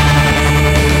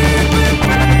 baby,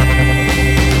 baby.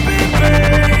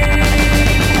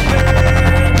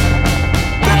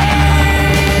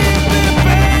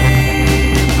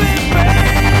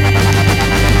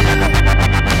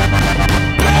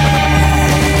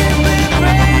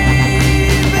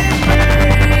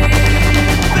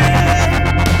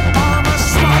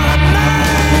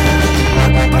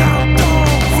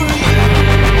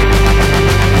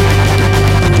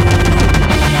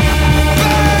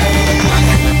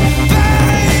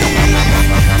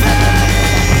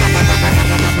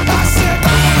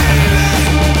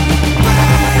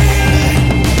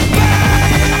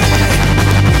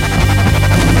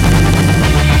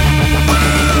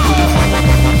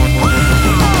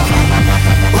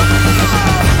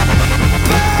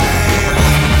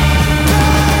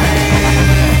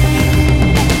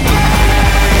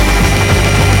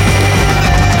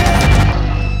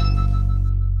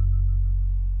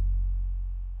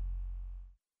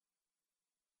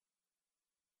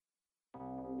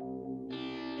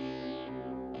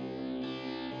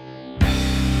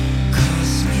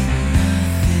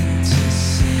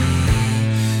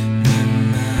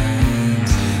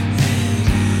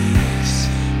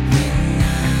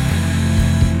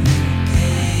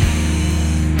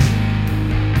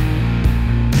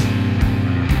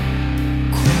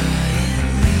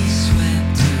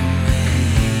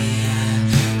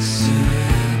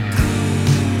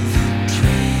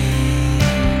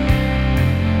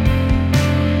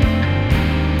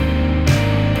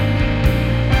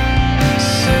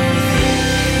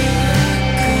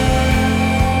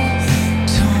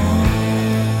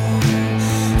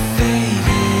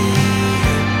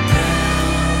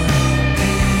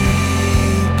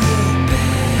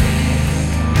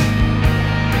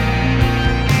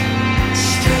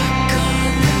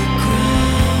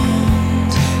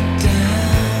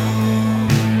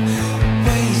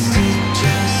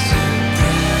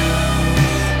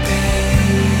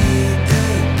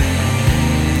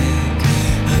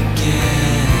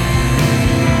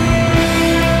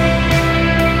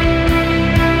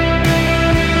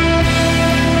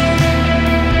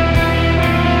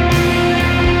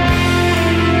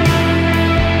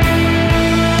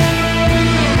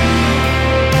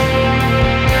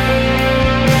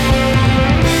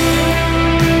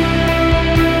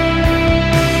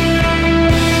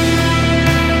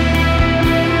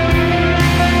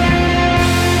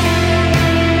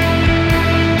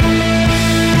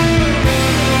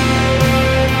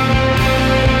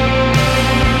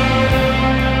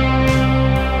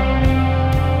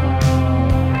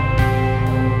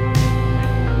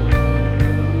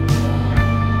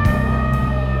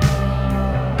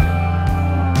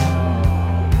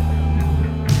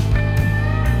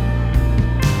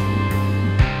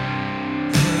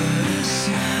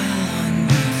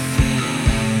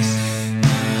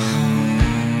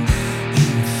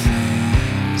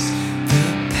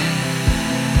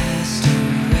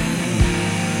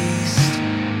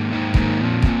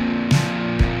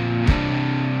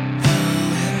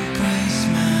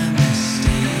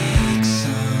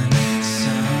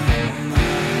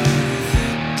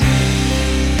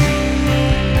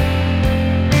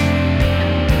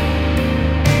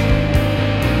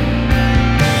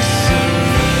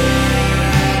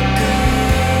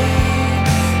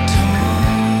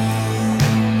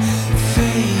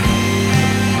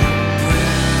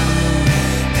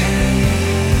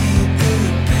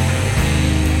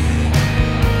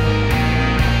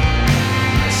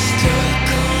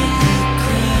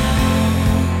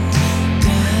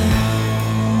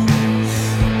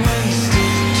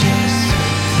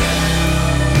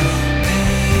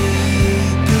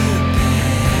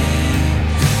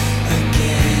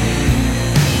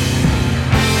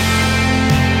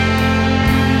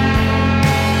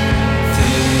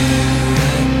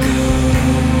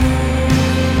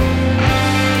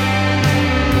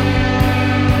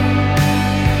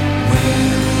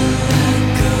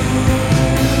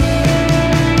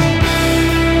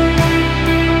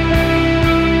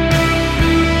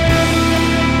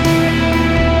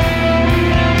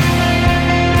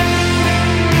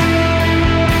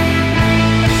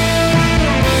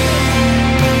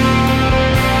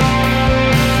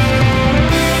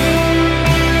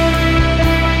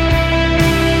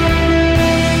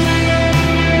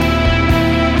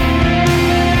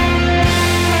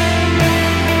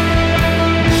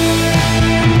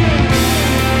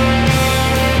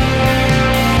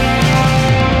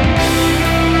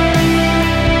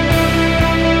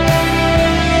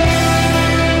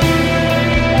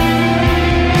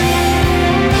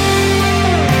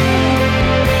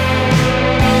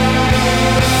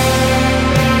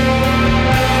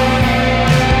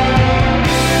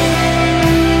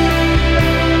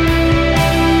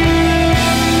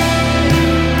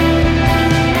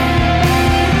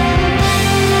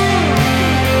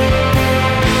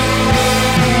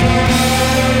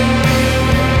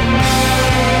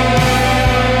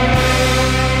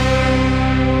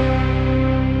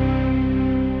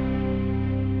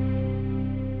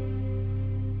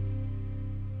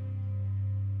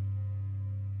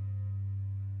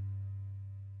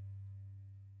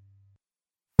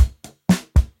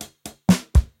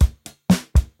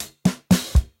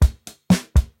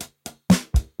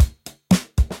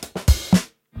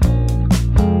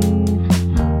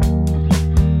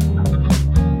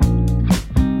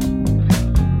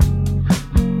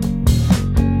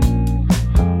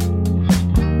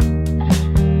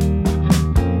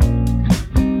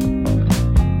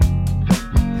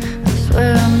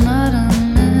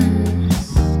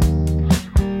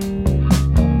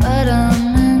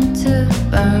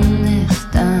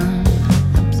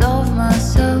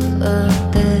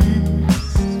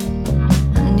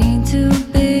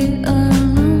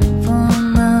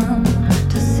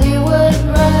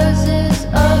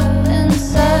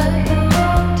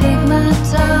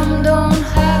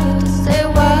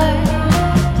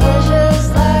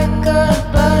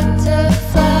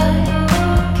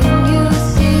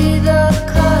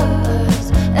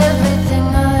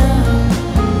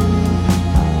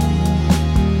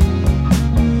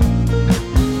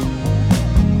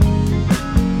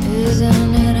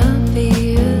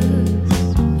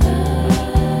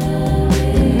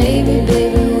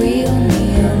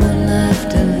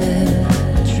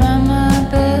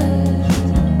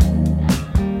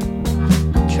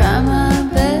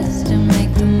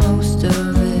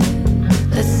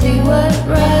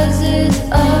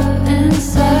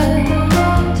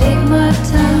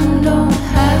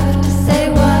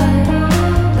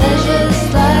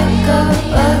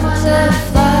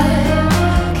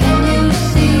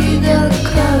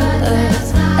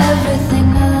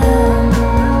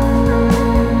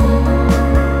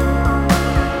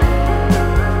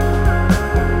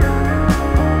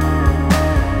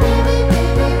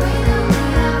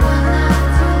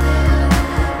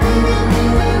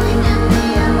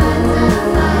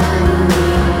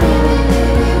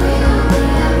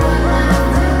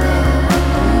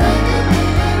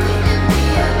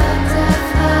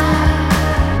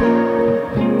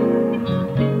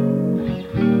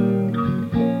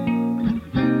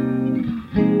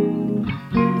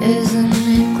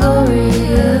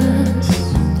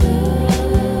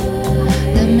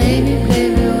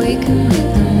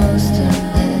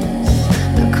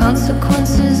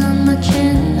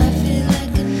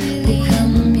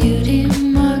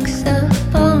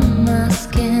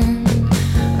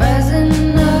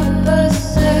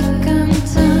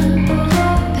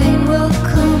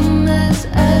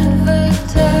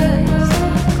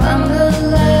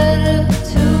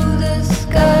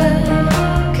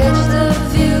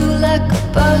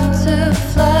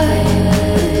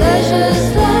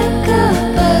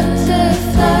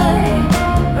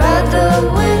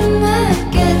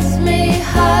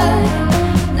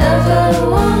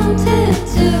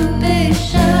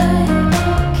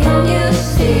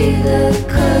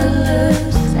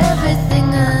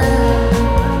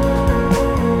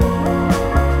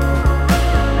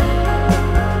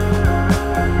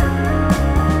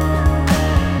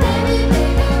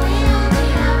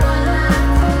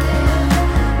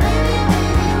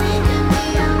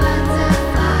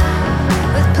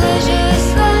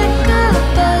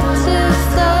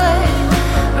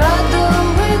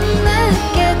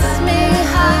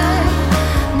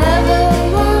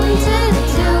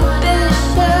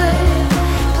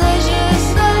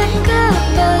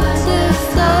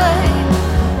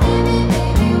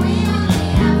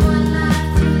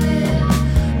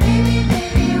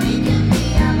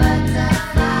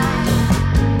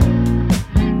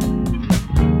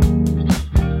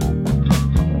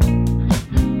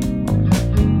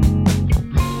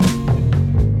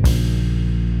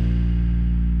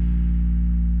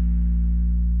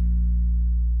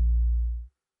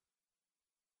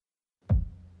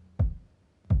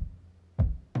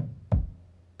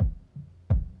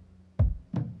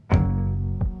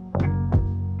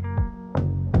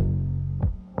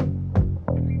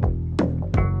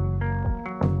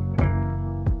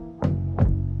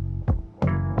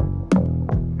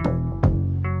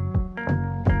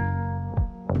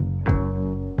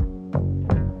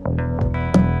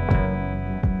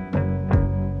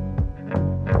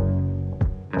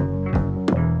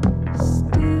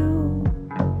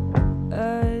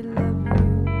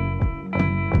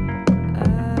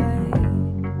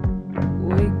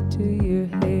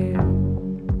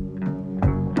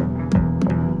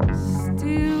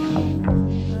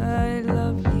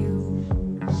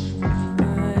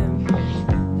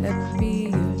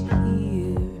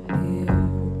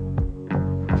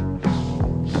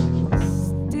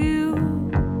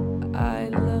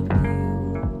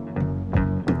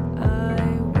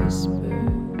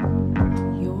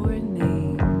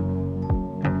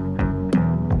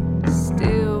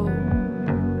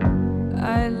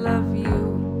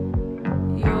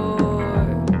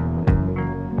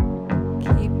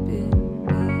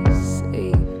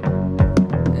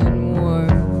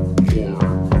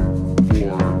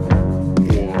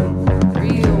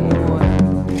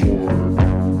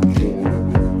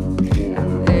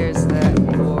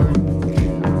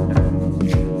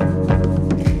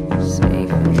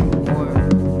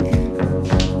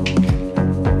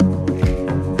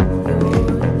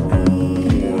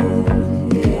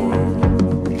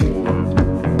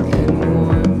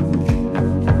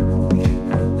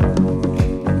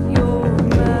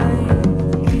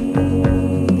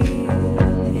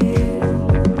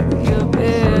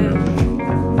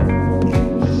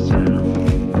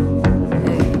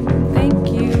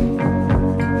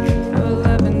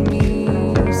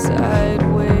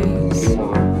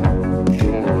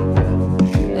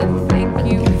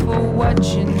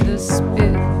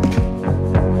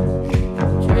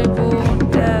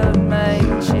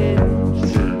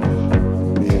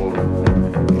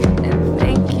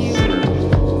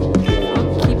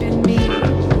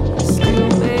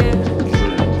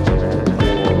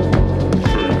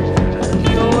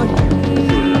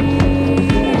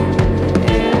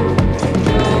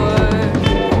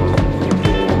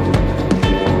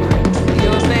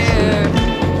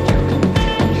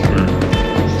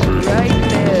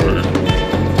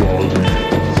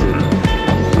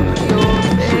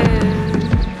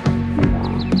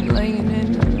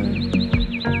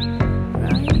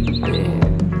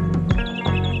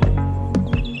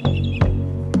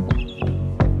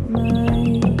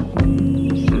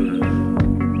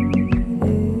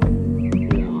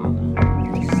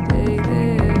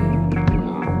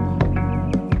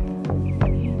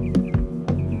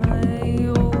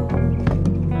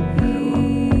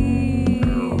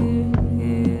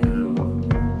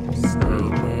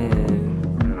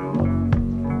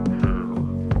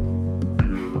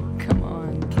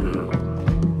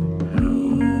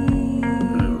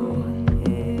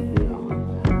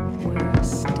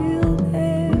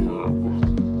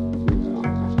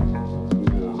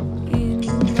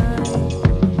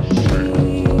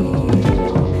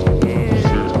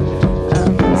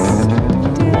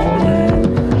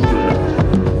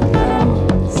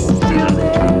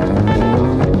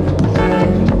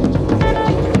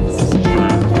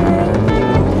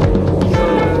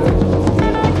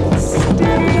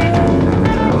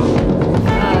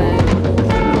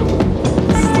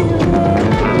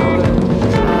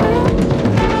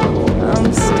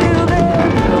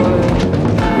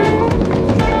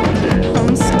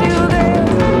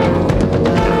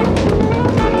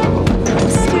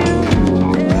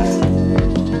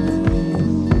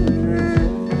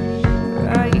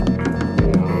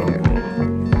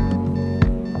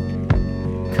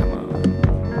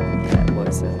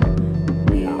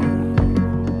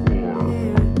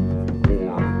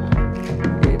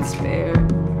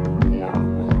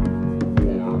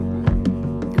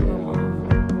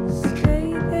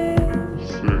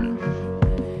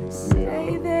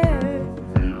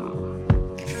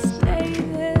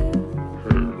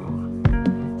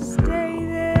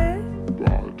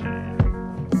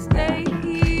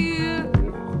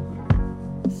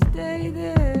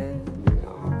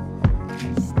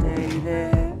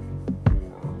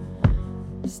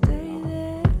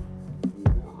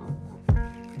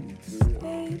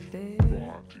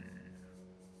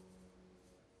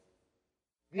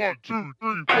 1, 2,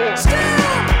 3, 4. Still, I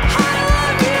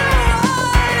love you.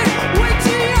 I wait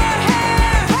till your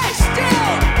hair. Hey,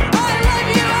 still, I love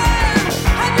you. I'm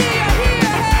happy you're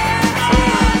here.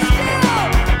 Still,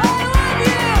 I love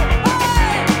you. I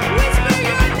whisper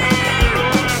your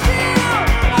name. Still,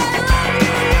 I love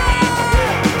you.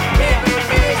 You're keeping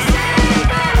me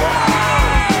safe at home.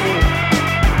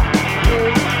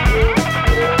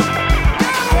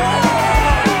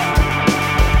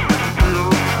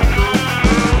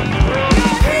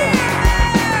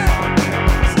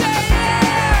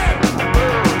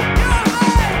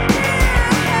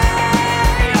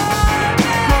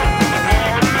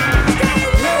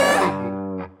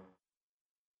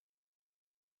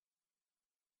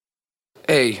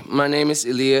 Hey, my name is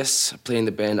Elias, playing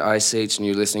the band Ice Age, and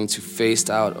you're listening to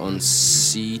Phased Out on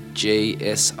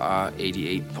CJSR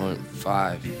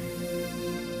 88.5.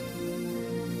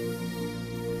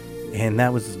 And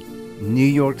that was New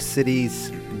York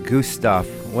City's Gustaf.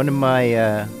 One of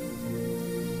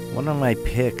my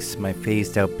picks, my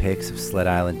phased out picks of Sled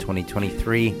Island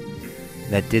 2023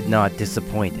 that did not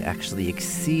disappoint, actually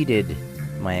exceeded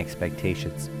my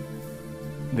expectations.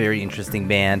 Very interesting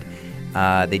band.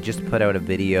 They just put out a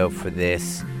video for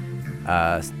this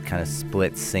kind of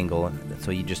split single.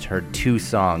 So you just heard two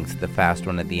songs. The fast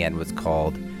one at the end was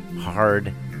called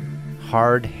Hard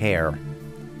Hair.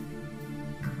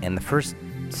 And the first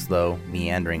slow,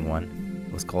 meandering one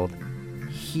was called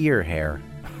Hear Hair.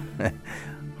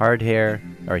 Hard Hair,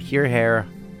 or Hear Hair,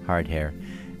 Hard Hair.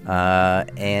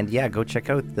 And yeah, go check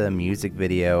out the music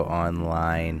video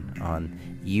online on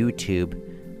YouTube.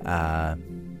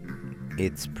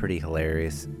 It's pretty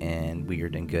hilarious and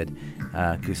weird and good.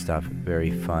 Gustaf, very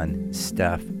fun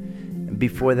stuff.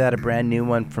 Before that, a brand new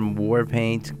one from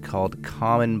Warpaint called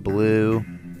Common Blue.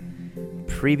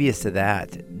 Previous to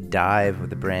that, DIIV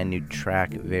with a brand new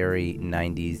track, very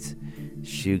 90s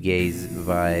shoegaze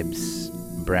vibes,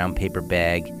 Brown Paper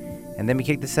Bag. And then we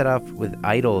kicked the set off with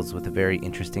Idols with a very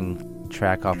interesting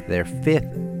track off their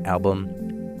 5th album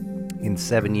in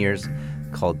 7 years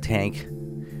called Tank.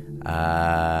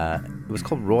 It was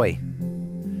called Roy.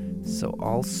 So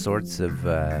all sorts of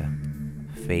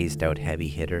phased out heavy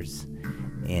hitters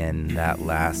in that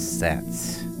last set.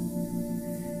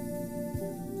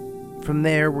 From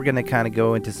there, we're going to kind of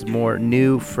go into some more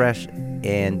new, fresh,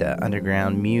 and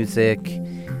underground music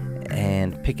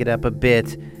and pick it up a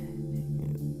bit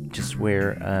just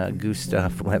where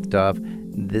Gustaf left off.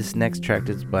 This next track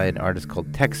is by an artist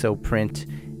called Texoprint.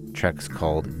 The track's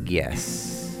called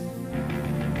Guess.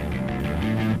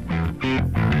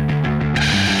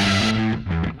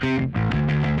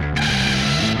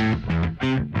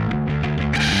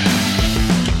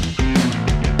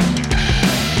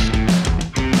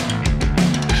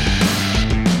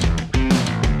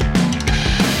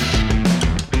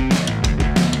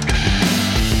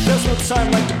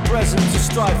 Time like the present to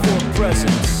strive for a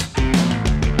presence.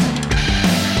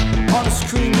 On a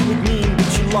screen you would mean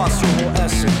that you lost your whole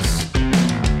essence.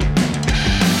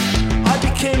 I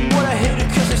became what I hated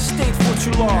cause I stayed for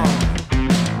too long.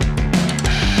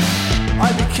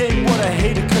 I became what I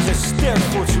hated cause I stared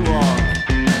for too long.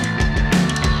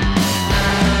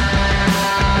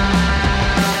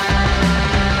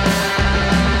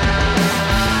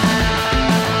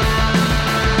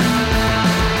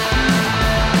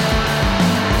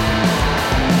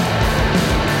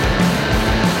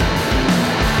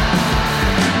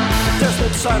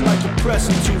 Time like the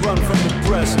present to run from the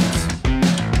present.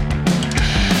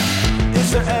 Is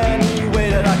there any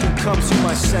way that I can come to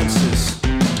my senses?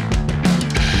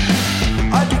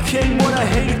 I became what I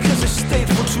hated cause I stayed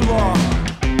for too long.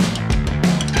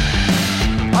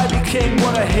 I became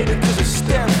what I hated cause I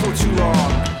stared for too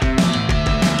long.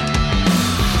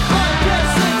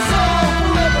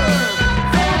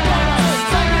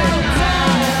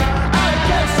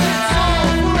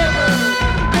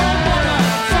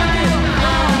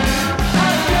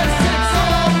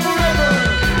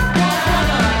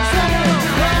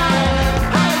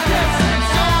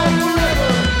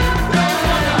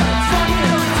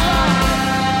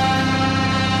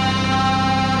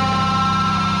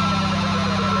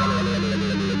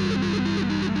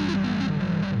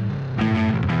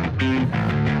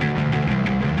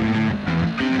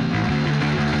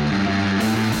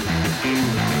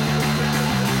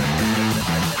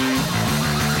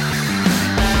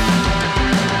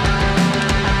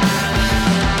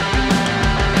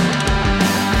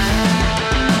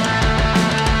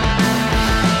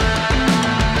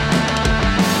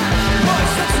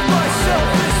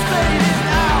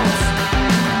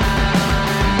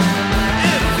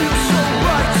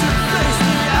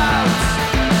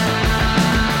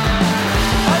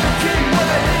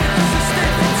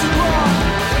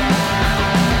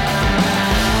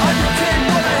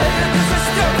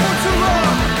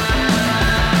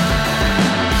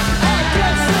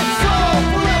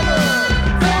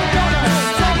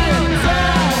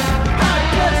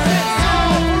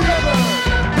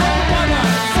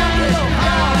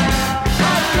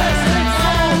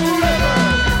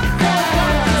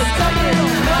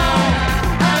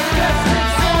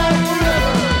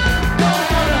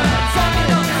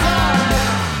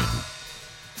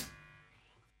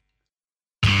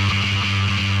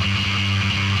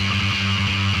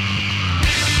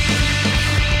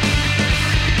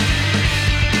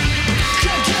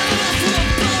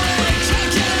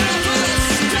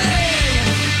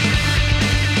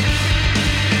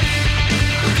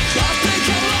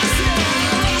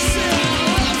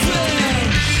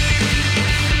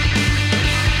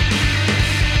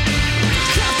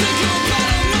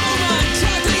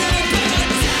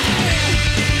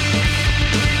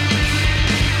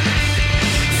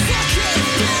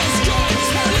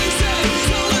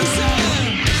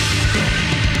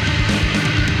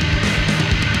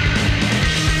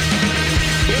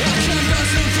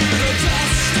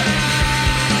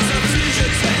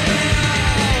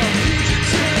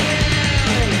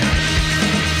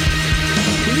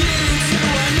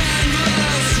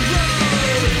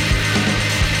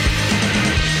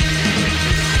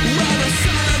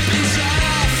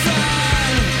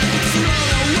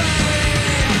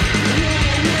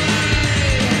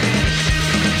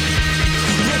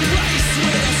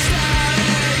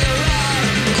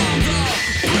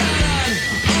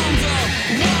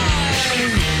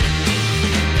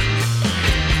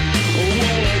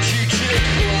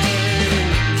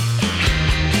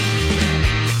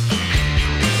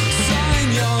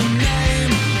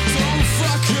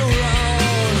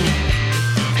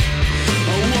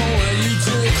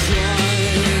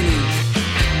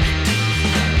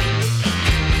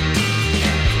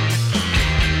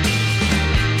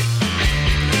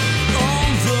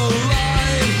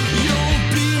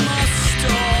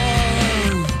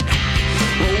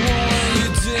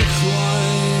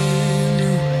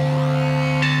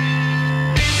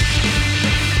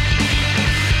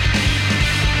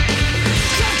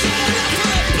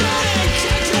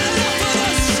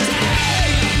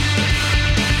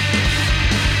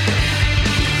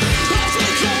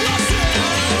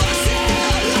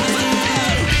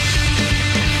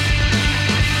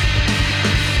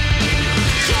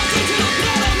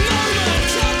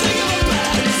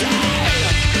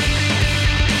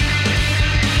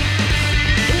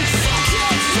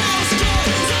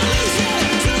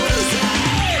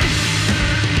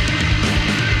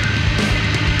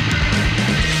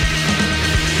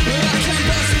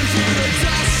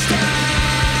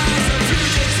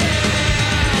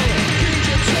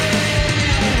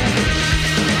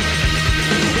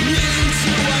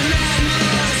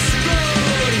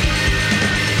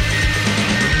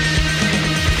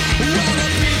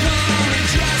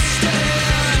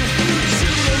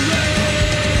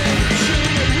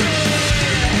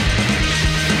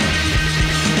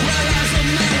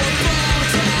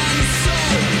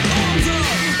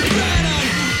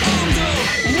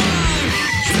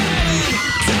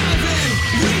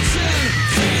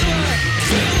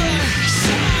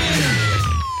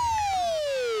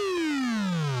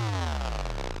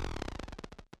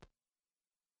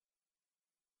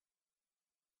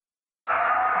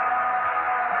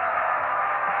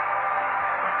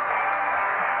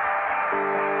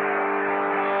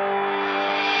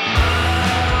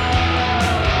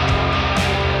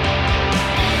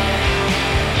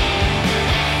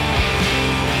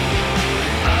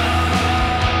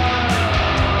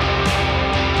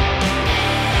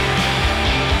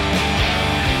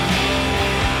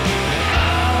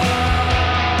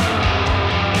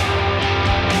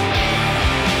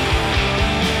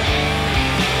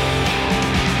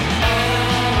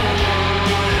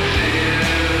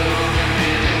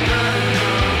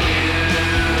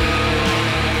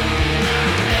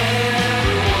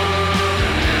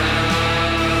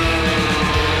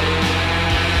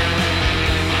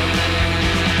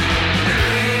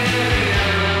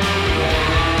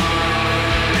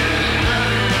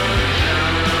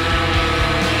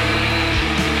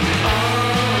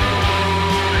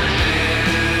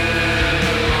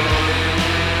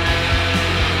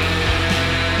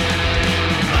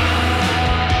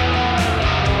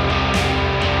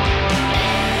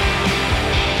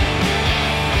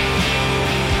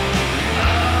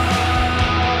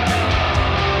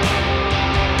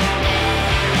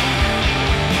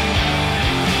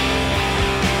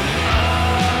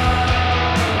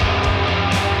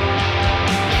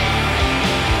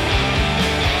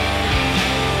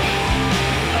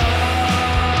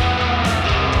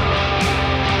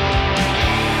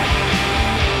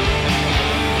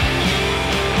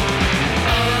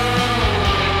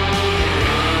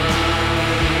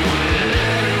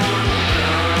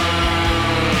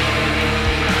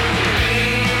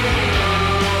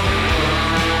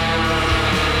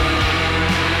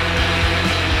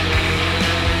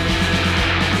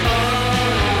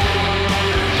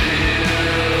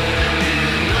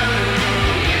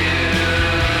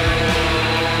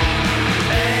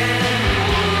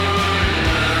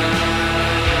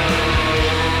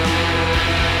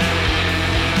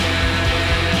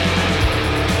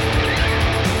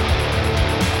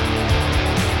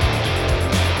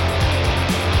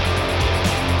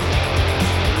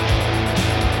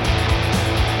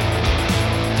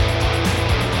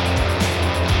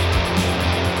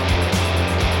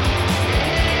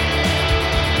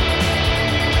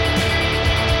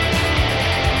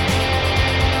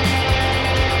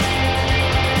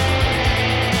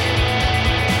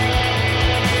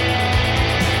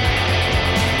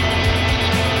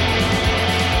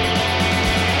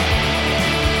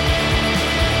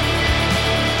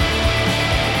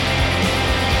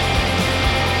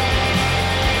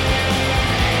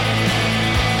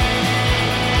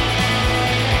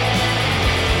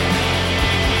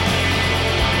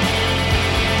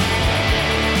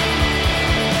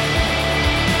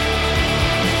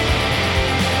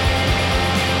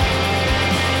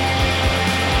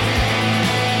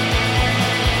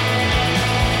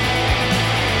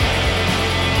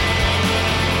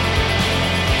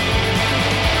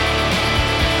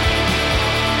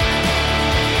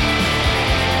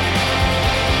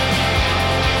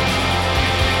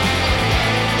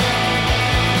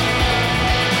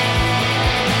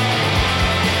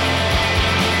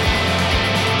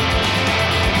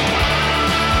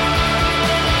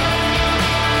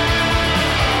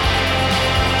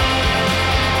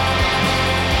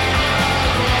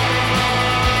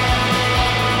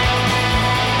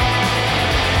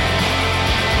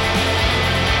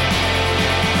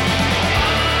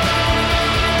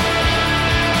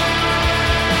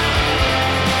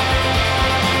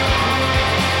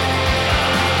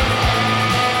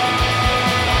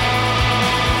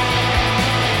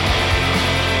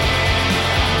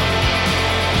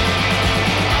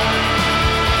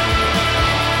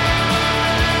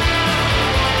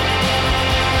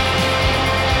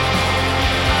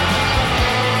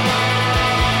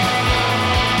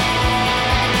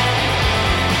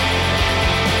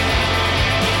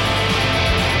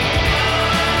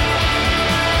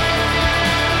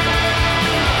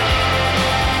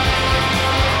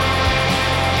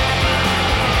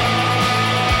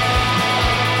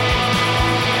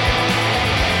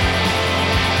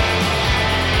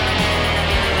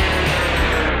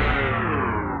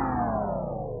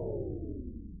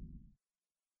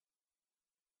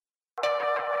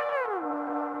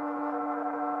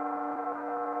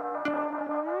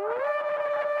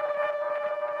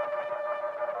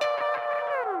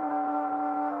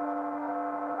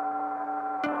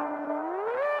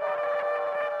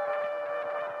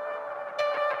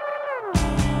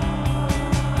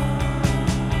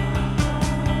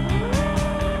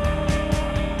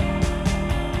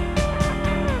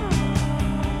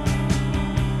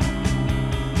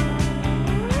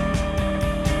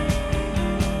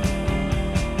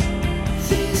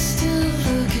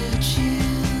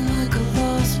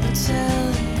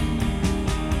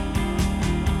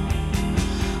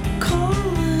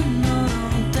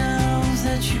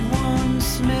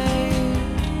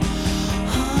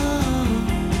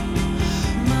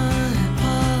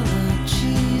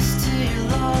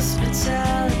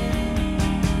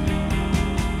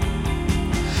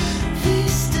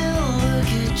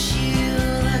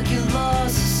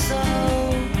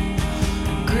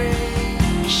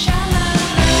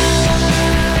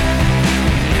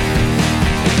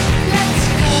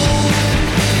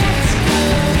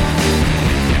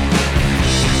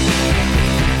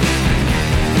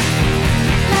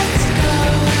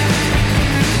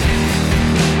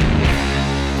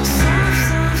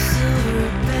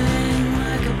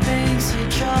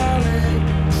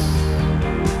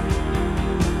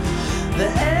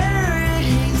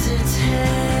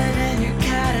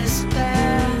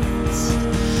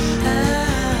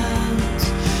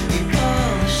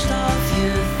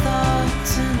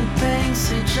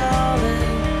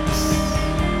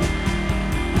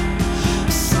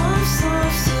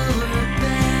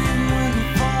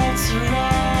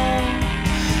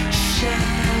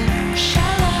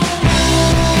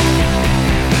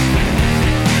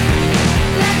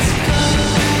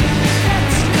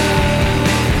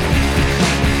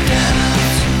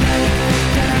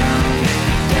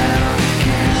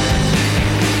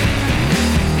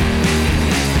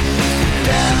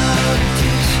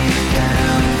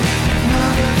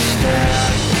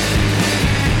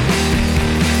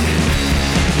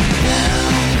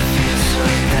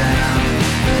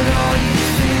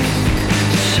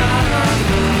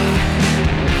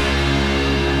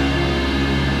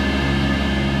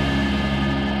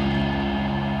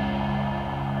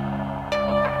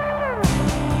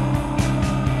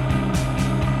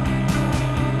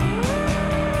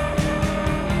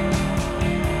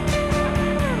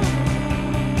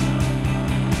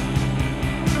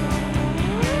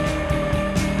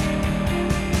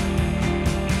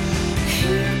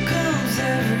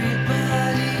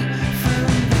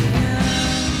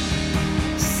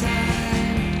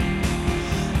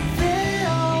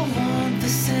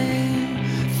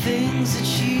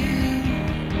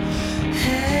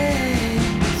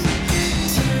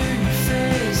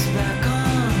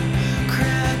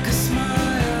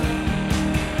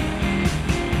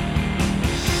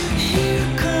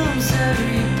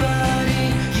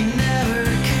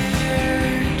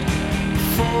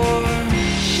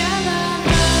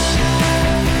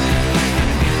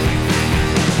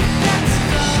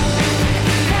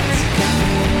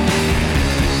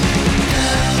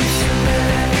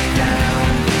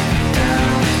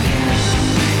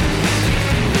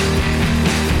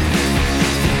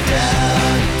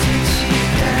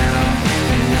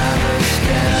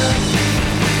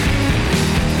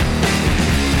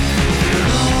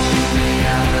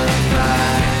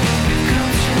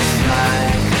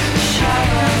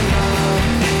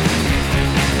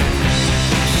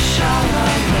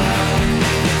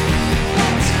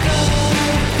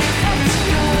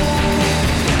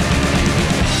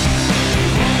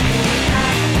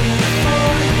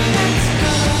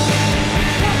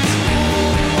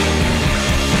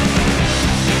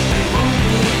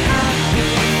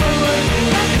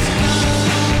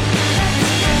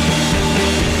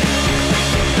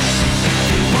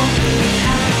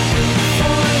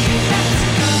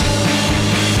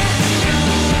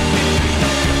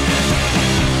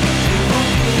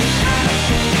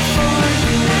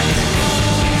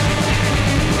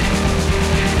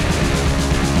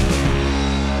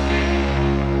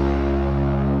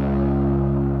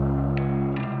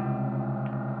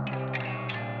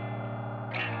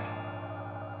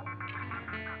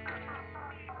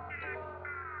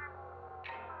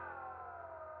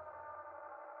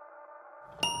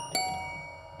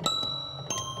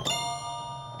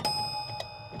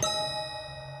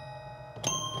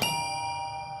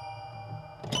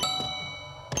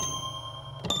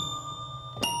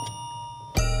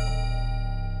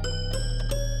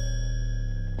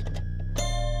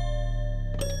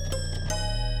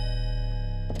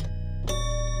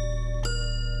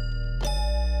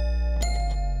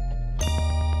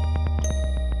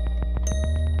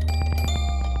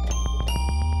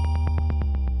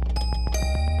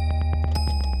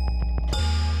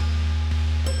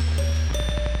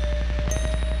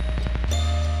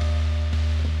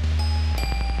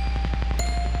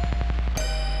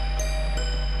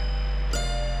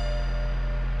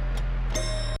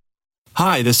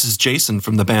 Hi, this is Jason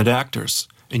from the band Actors,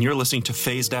 and you're listening to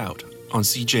Phased Out on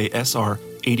CJSR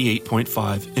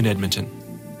 88.5 in Edmonton.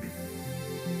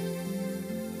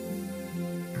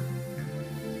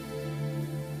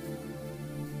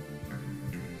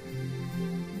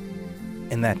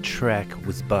 And that track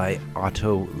was by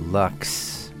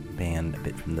Autolux, band a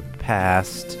bit from the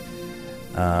past,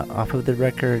 off of the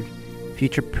record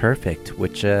Future Perfect,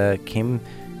 which came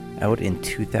out in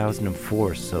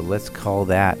 2004. So let's call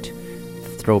that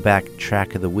throwback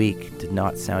track of the week. Did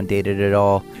not sound dated at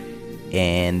all.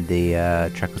 And the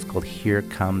track was called Here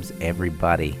Comes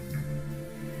Everybody.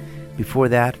 Before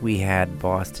that, we had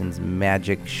Boston's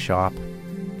Magic Shop,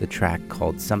 the track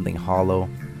called Something Hollow,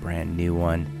 brand new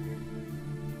one.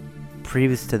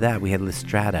 Previous to that, we had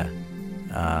Lysistrata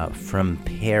from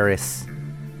Paris,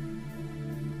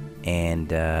 and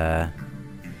they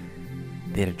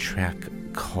had a track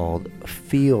called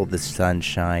Feel the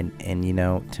Sunshine. And you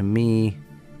know, to me,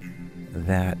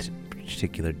 that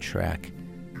particular track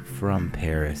from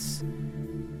Paris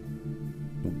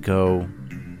would go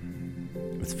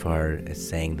as far as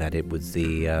saying that it was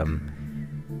the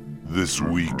This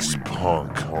Week's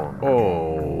Punk.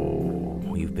 Oh,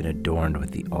 you've been adorned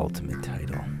with the ultimate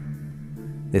title.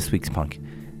 This Week's Punk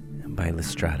by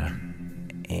Lysistrata.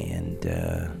 And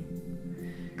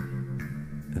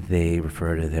they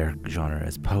refer to their genre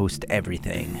as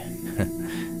post-everything.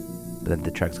 But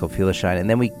the track's called Feel the Shine. And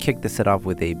then we kicked the set off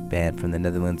with a band from the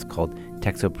Netherlands called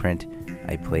Texoprint.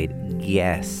 I played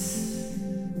Guess.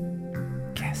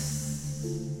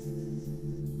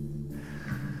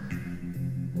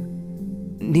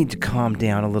 Need to calm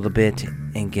down a little bit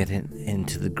and get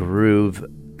into the groove.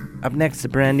 Up next, a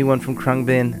brand new one from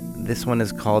Khruangbin. This one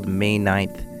is called May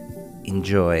 9th.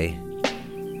 Enjoy.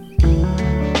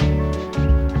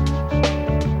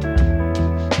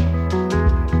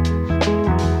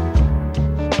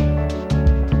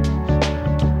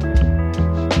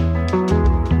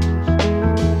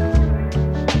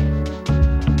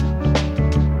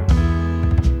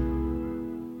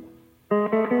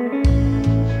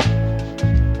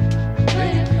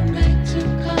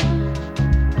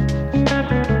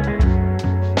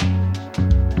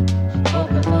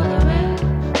 Hoping for the rain.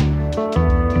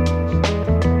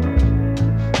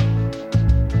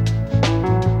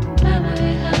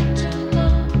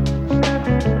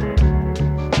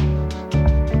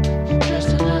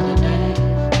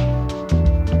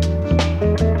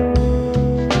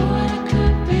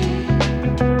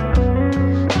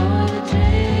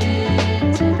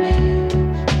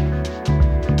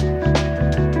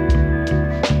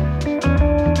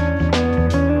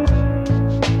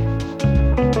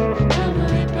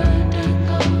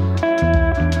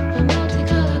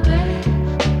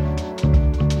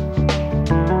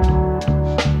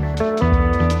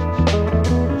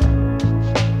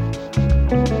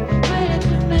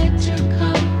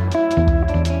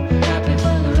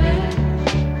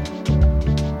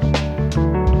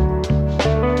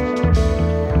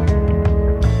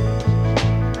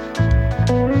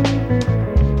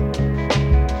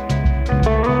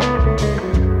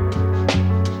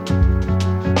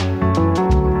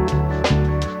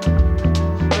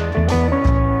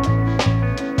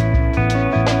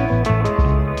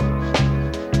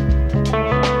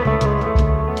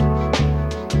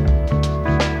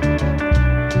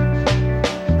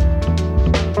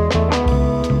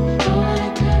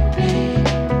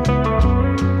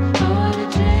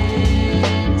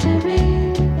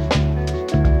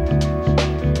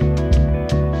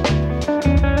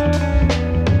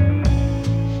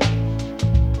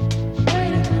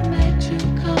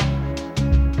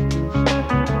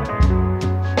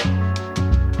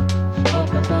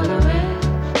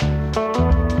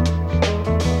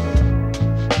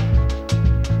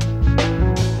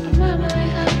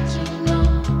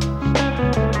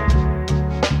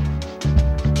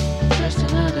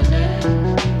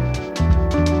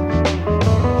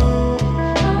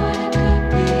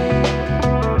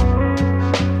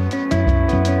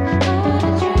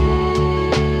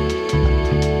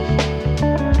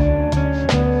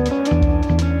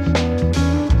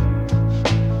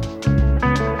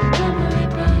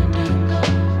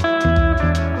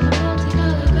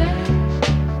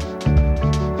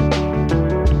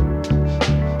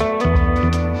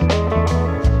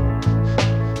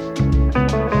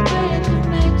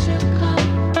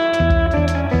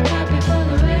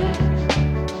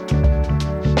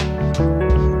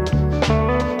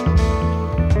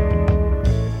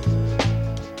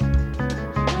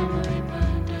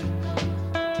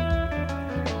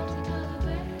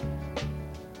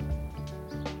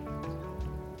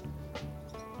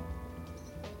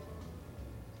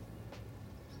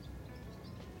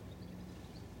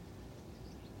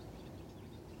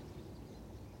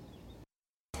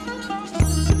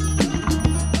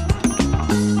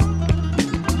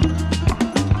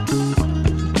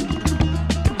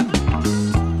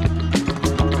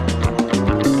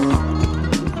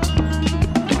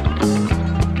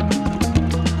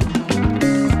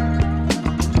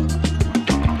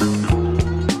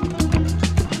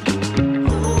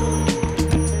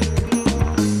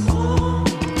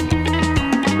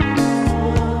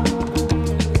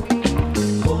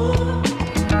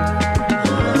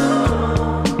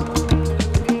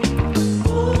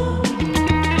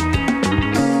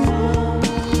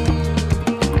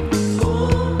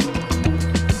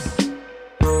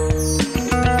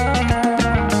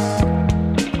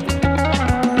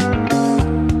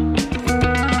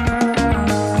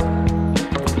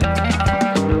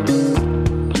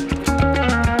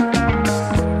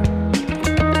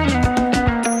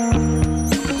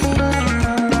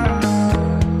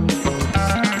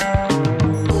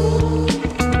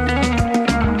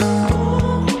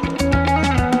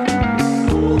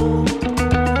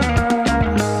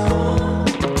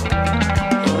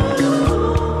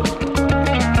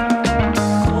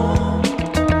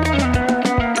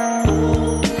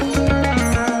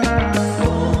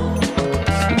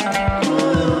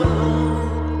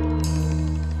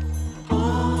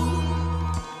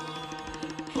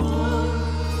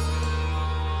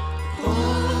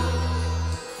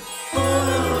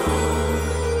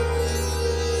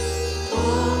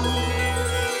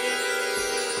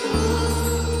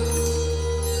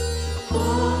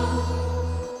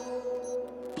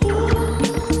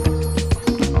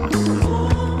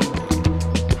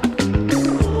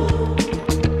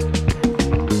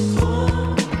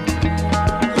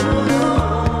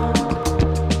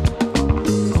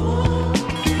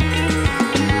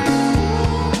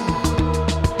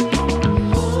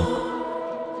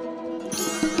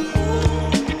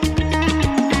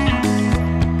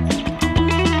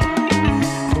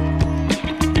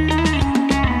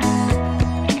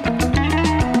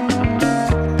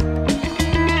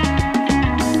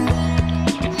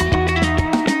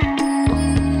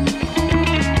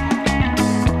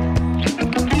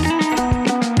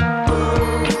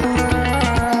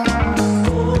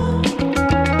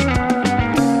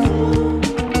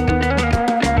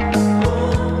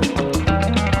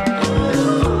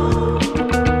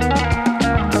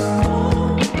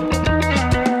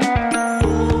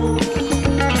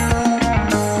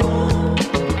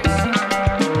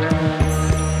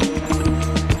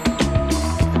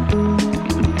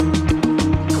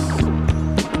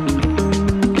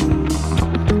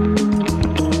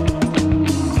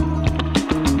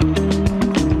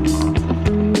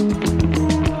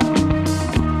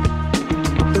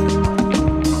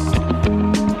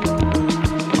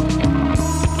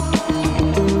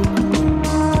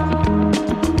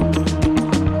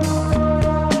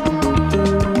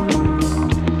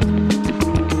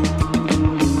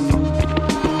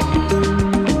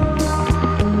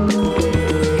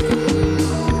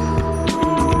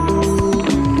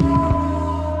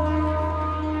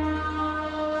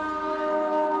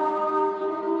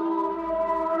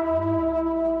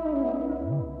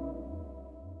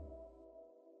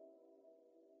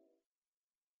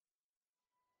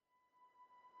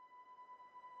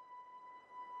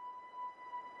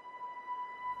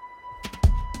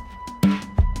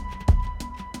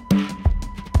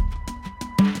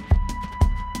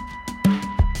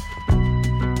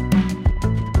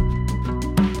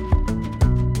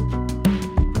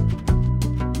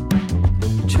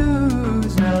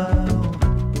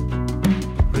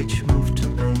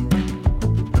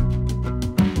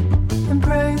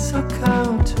 this will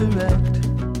counteract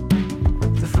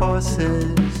the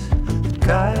forces that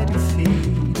guide your feet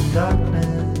in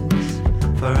darkness,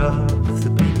 far off the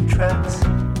beaten tracks.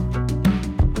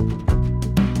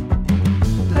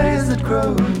 Layers that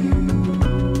grow you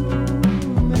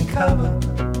may cover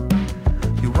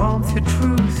your warmth, your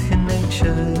truth, your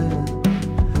nature,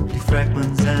 your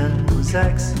fragments and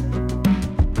mosaics.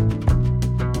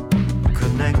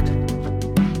 Connect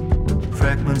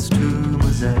fragments to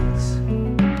mosaics.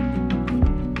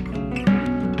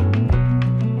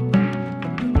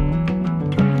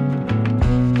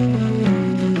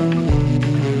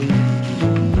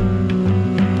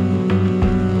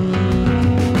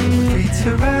 Feet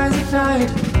to rise at night,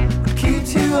 what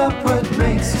keeps you up, what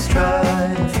makes you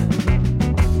strive.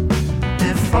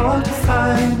 If all to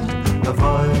find,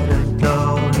 avoid and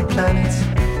lonely planets.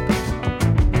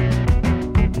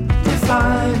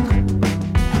 Define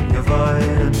your void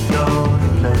and lonely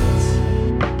planets.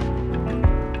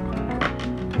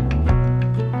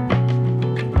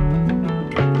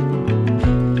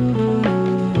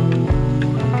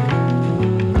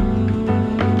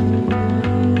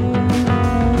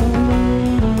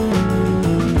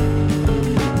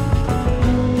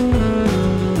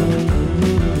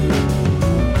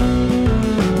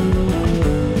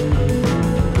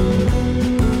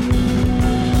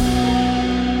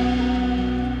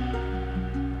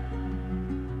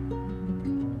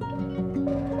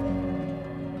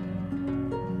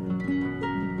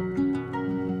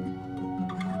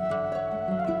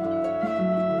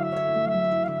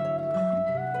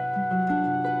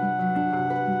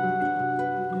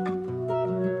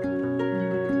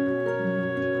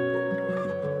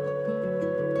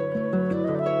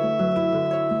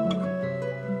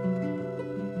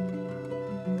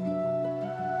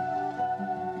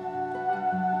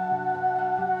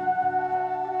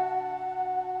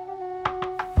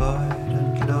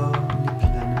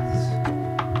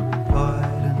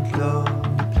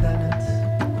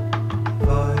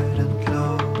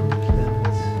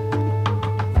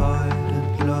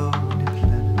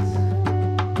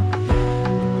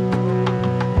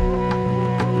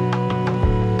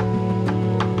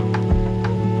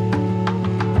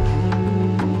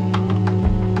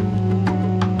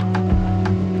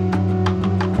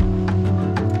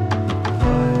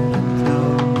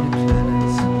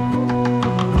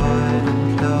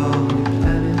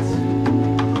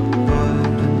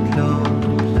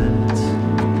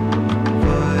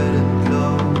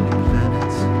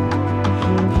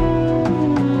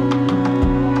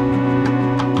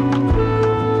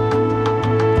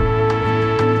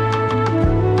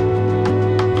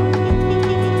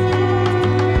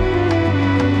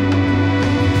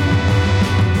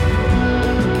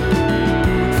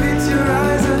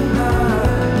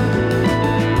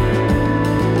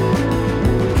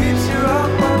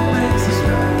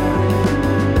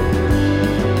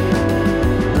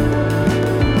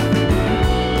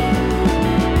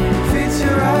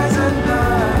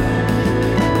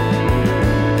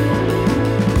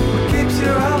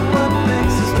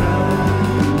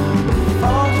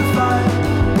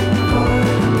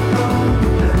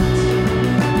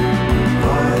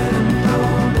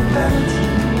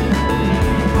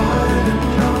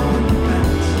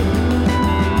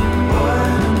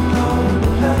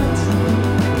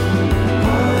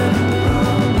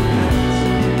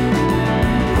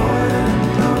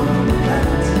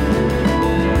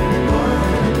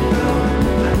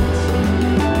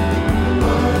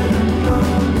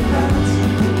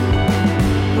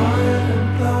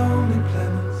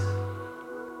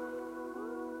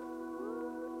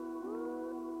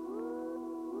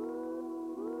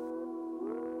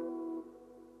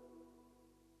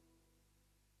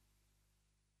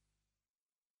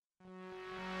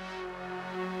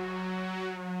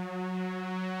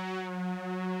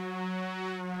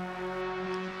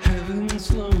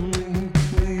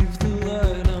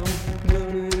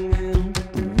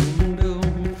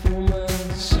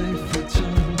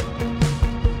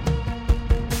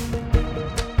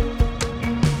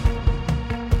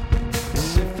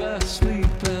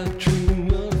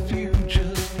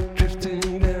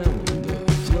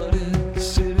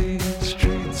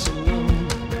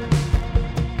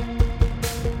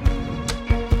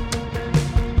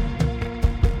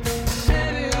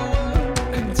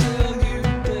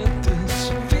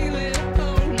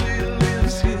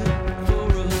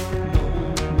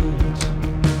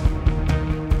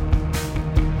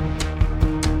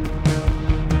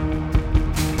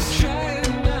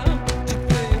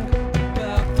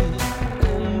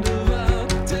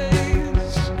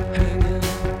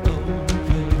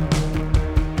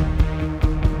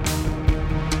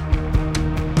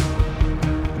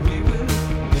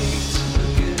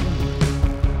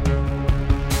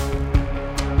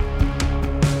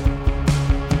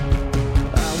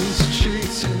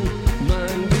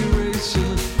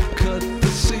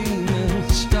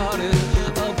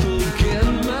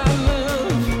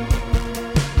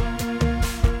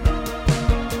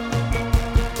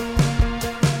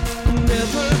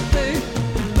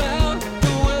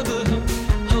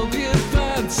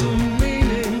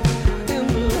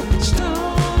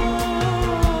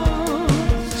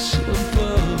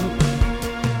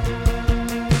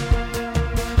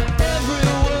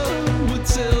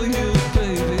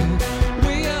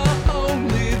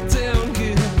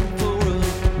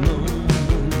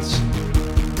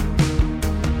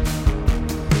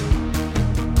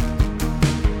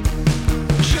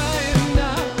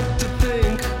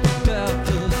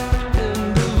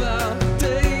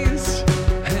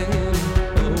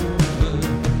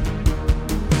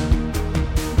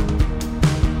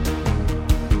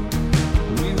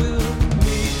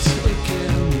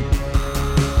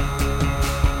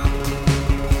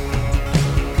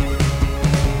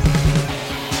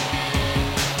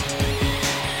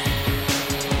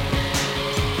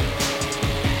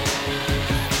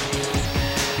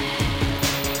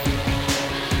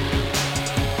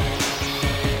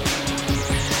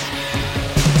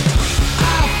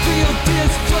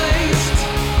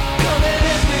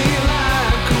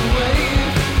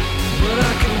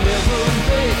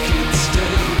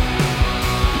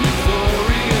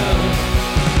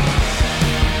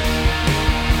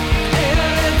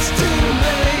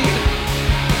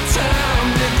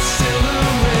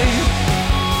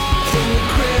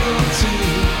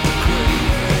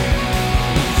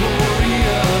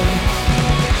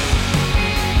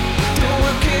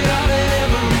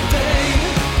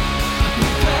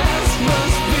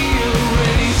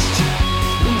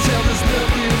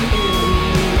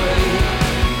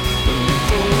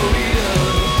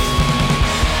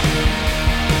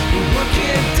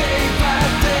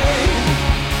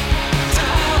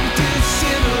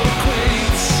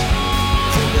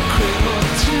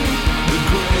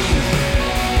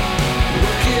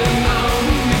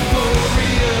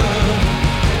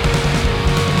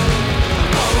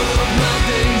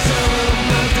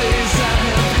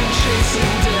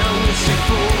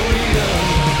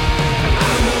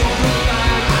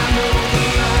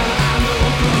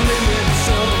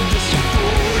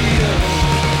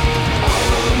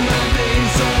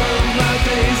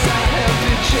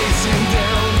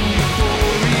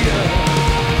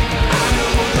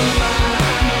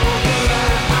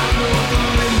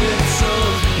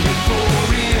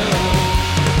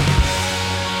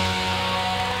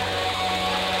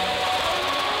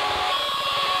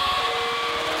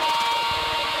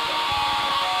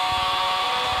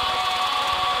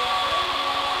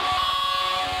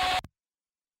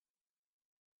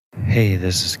 Hey,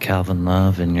 this is Calvin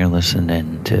Love, and you're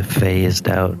listening to Phased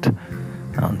Out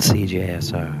on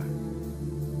CJSR.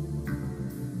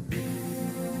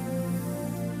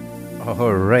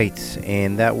 All right,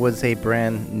 and that was a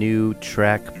brand new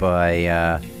track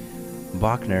by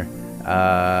Boeckner.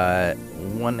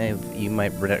 One of you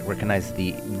might recognize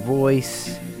the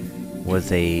voice, was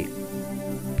a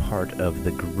part of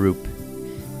the group,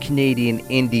 Canadian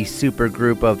indie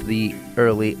supergroup of the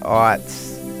early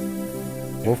aughts,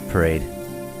 Wolf Parade.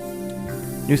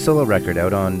 New solo record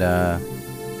out on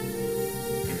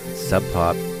Sub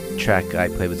Pop. Track I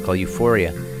played was called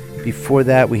Euphoria. Before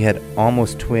that, we had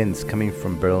Almost Twins coming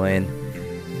from Berlin.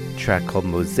 Track called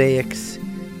Mosaics.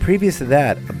 Previous to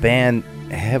that, a band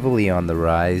heavily on the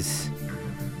rise,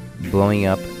 blowing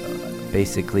up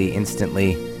basically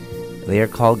instantly. They are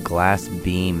called Glass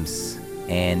Beams,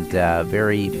 and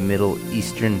very Middle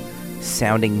Eastern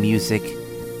sounding music.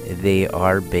 They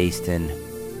are based in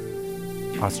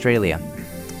Australia,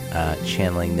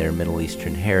 channeling their Middle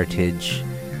Eastern heritage.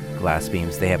 Glass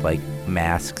Beams, they have like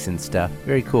masks and stuff.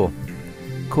 Very cool.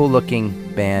 Cool looking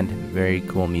band, very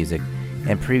cool music.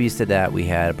 And previous to that, we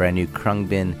had a brand new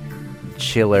Khruangbin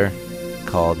chiller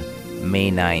called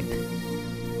May 9th.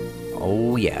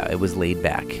 Oh yeah, it was laid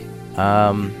back.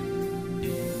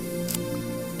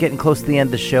 Getting close to the end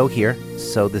of the show here,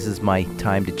 so this is my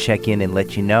time to check in and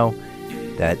let you know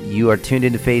that you are tuned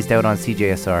into Phased Out on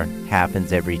CJSR.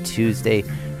 Happens every Tuesday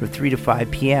from 3 to 5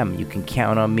 p.m. You can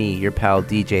count on me, your pal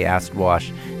DJ Acid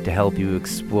Wash, to help you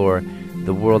explore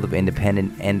the world of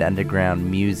independent and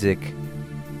underground music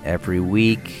every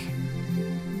week.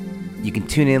 You can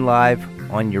tune in live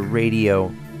on your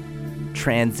radio,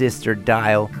 transistor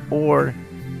dial, or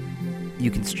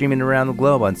you can stream it around the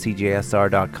globe on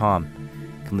CJSR.com.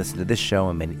 You can listen to this show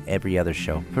and every other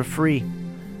show for free.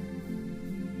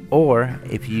 Or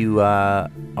if you are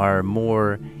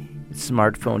more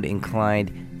smartphone inclined,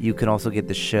 you can also get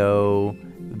the show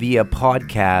via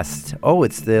podcast. Oh,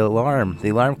 it's the alarm. The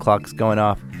alarm clock's going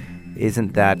off.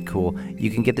 Isn't that cool? You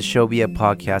can get the show via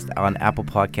podcast on Apple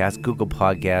Podcasts, Google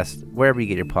Podcasts, wherever you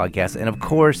get your podcasts. And of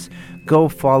course, go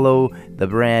follow the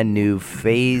brand new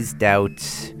Phased Out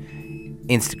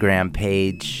Instagram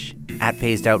page at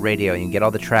Phased Out Radio. You can get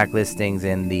all the track listings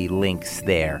and the links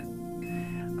there.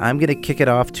 I'm going to kick it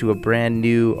off to a brand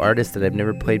new artist that I've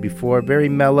never played before. Very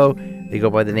mellow. They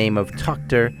go by the name of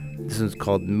Toechter. This one's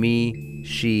called Me,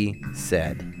 She,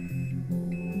 Said.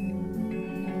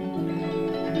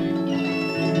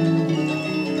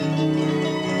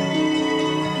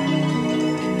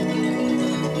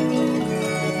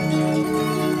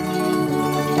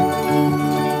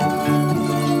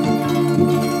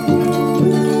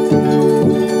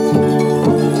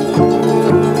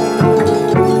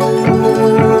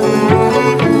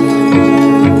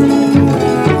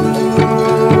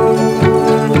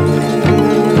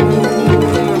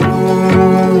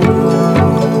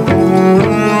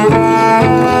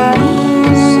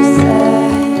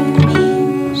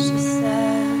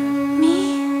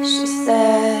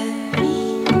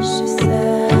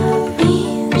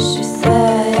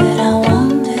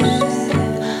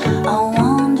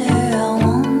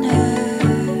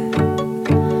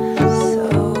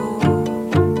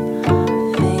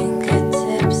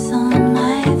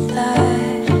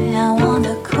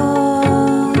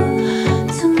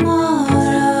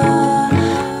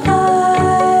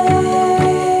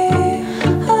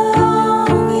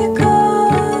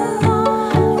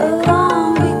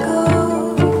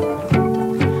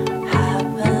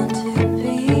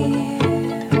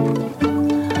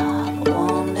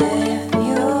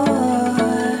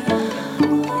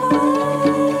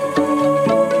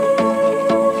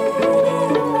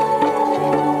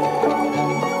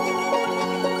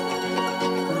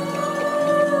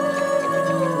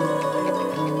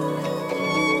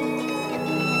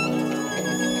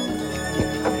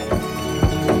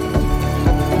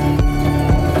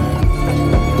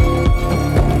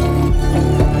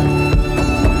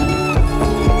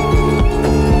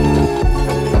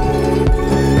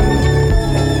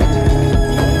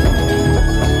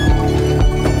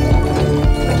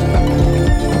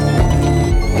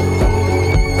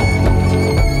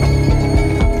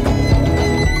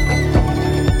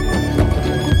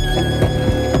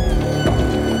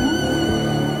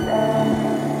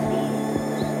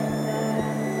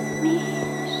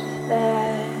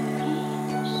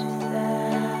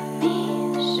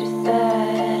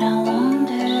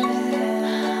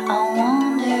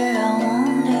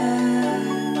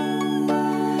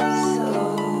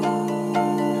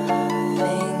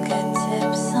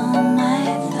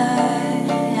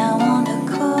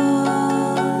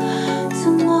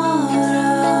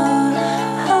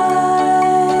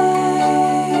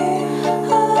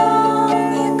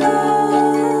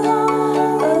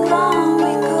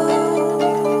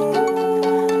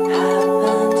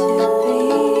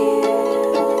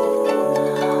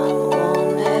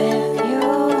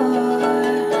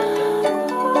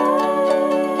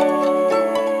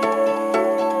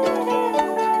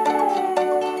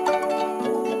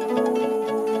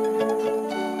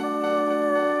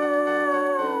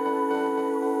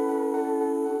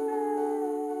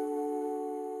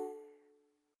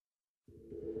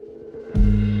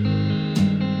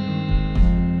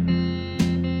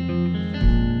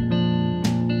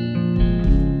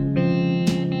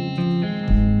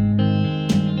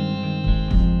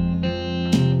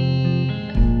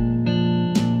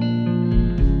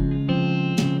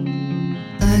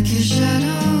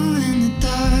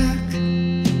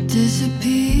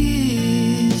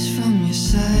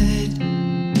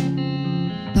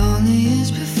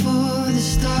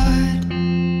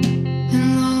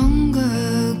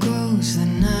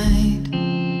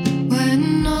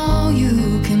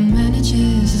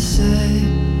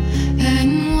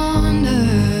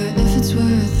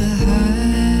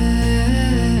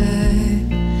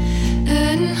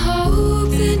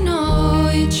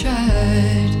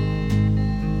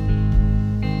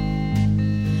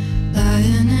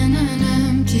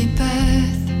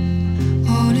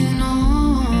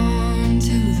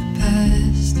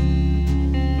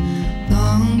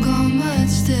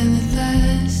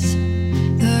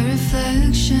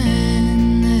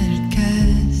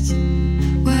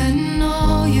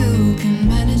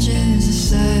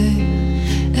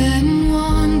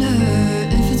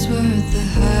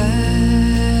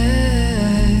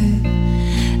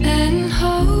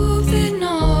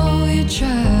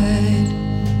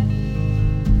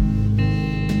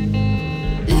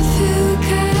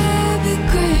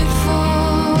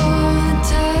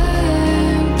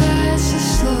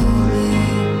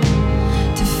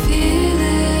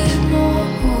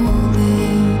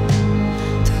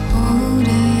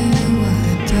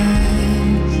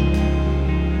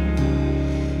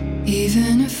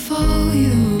 all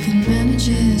you can manage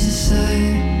is a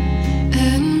sigh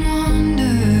and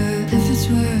wonder if it's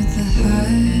worth the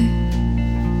high,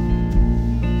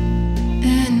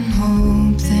 and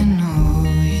hope they know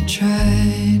you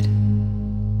tried.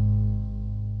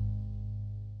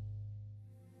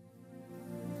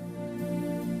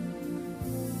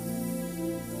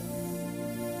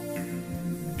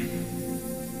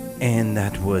 And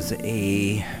that was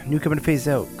a newcomer to Phase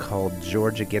Out called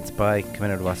Georgia Gets By,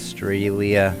 coming out of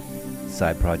Australia,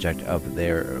 side project of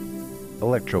their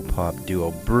electropop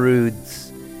duo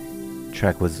Broods.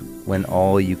 Track was When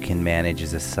All You Can Manage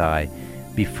Is a Sigh.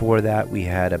 Before that, we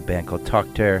had a band called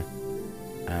Toechter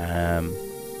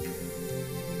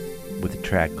with a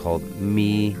track called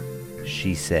Me,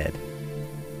 She Said.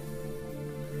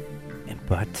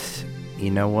 But you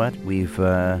know what?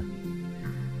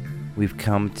 We've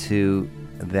come to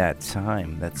that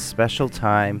time, that special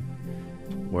time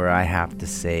where I have to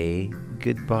say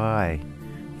goodbye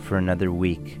for another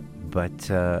week. But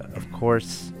of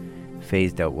course,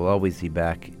 Phased Out will always be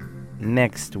back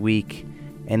next week.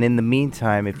 And in the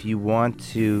meantime, if you want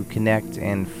to connect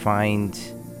and find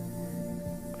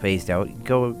Phased Out,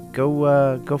 go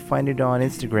find it on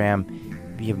Instagram.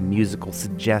 If you have musical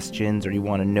suggestions or you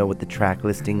want to know what the track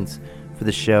listings for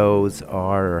the shows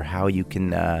are, or how you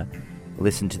can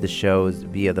listen to the shows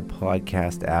via the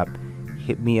podcast app,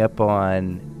 hit me up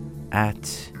on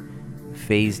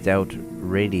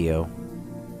 @PhasedOutRadio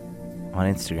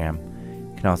on Instagram.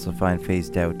 You can also find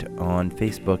Phased Out on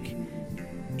Facebook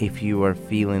if you are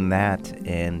feeling that.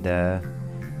 And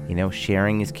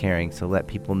sharing is caring, so let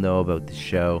people know about the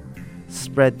show.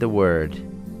 Spread the word,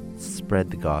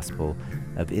 spread the gospel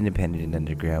of independent and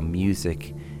underground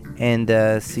music. And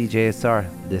CJSR,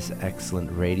 this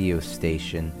excellent radio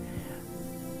station.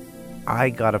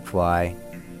 I gotta fly,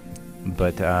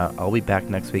 but I'll be back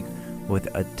next week with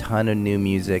a ton of new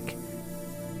music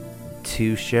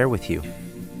to share with you.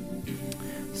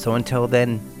 So until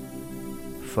then,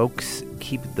 folks,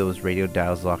 keep those radio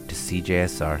dials locked to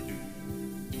CJSR.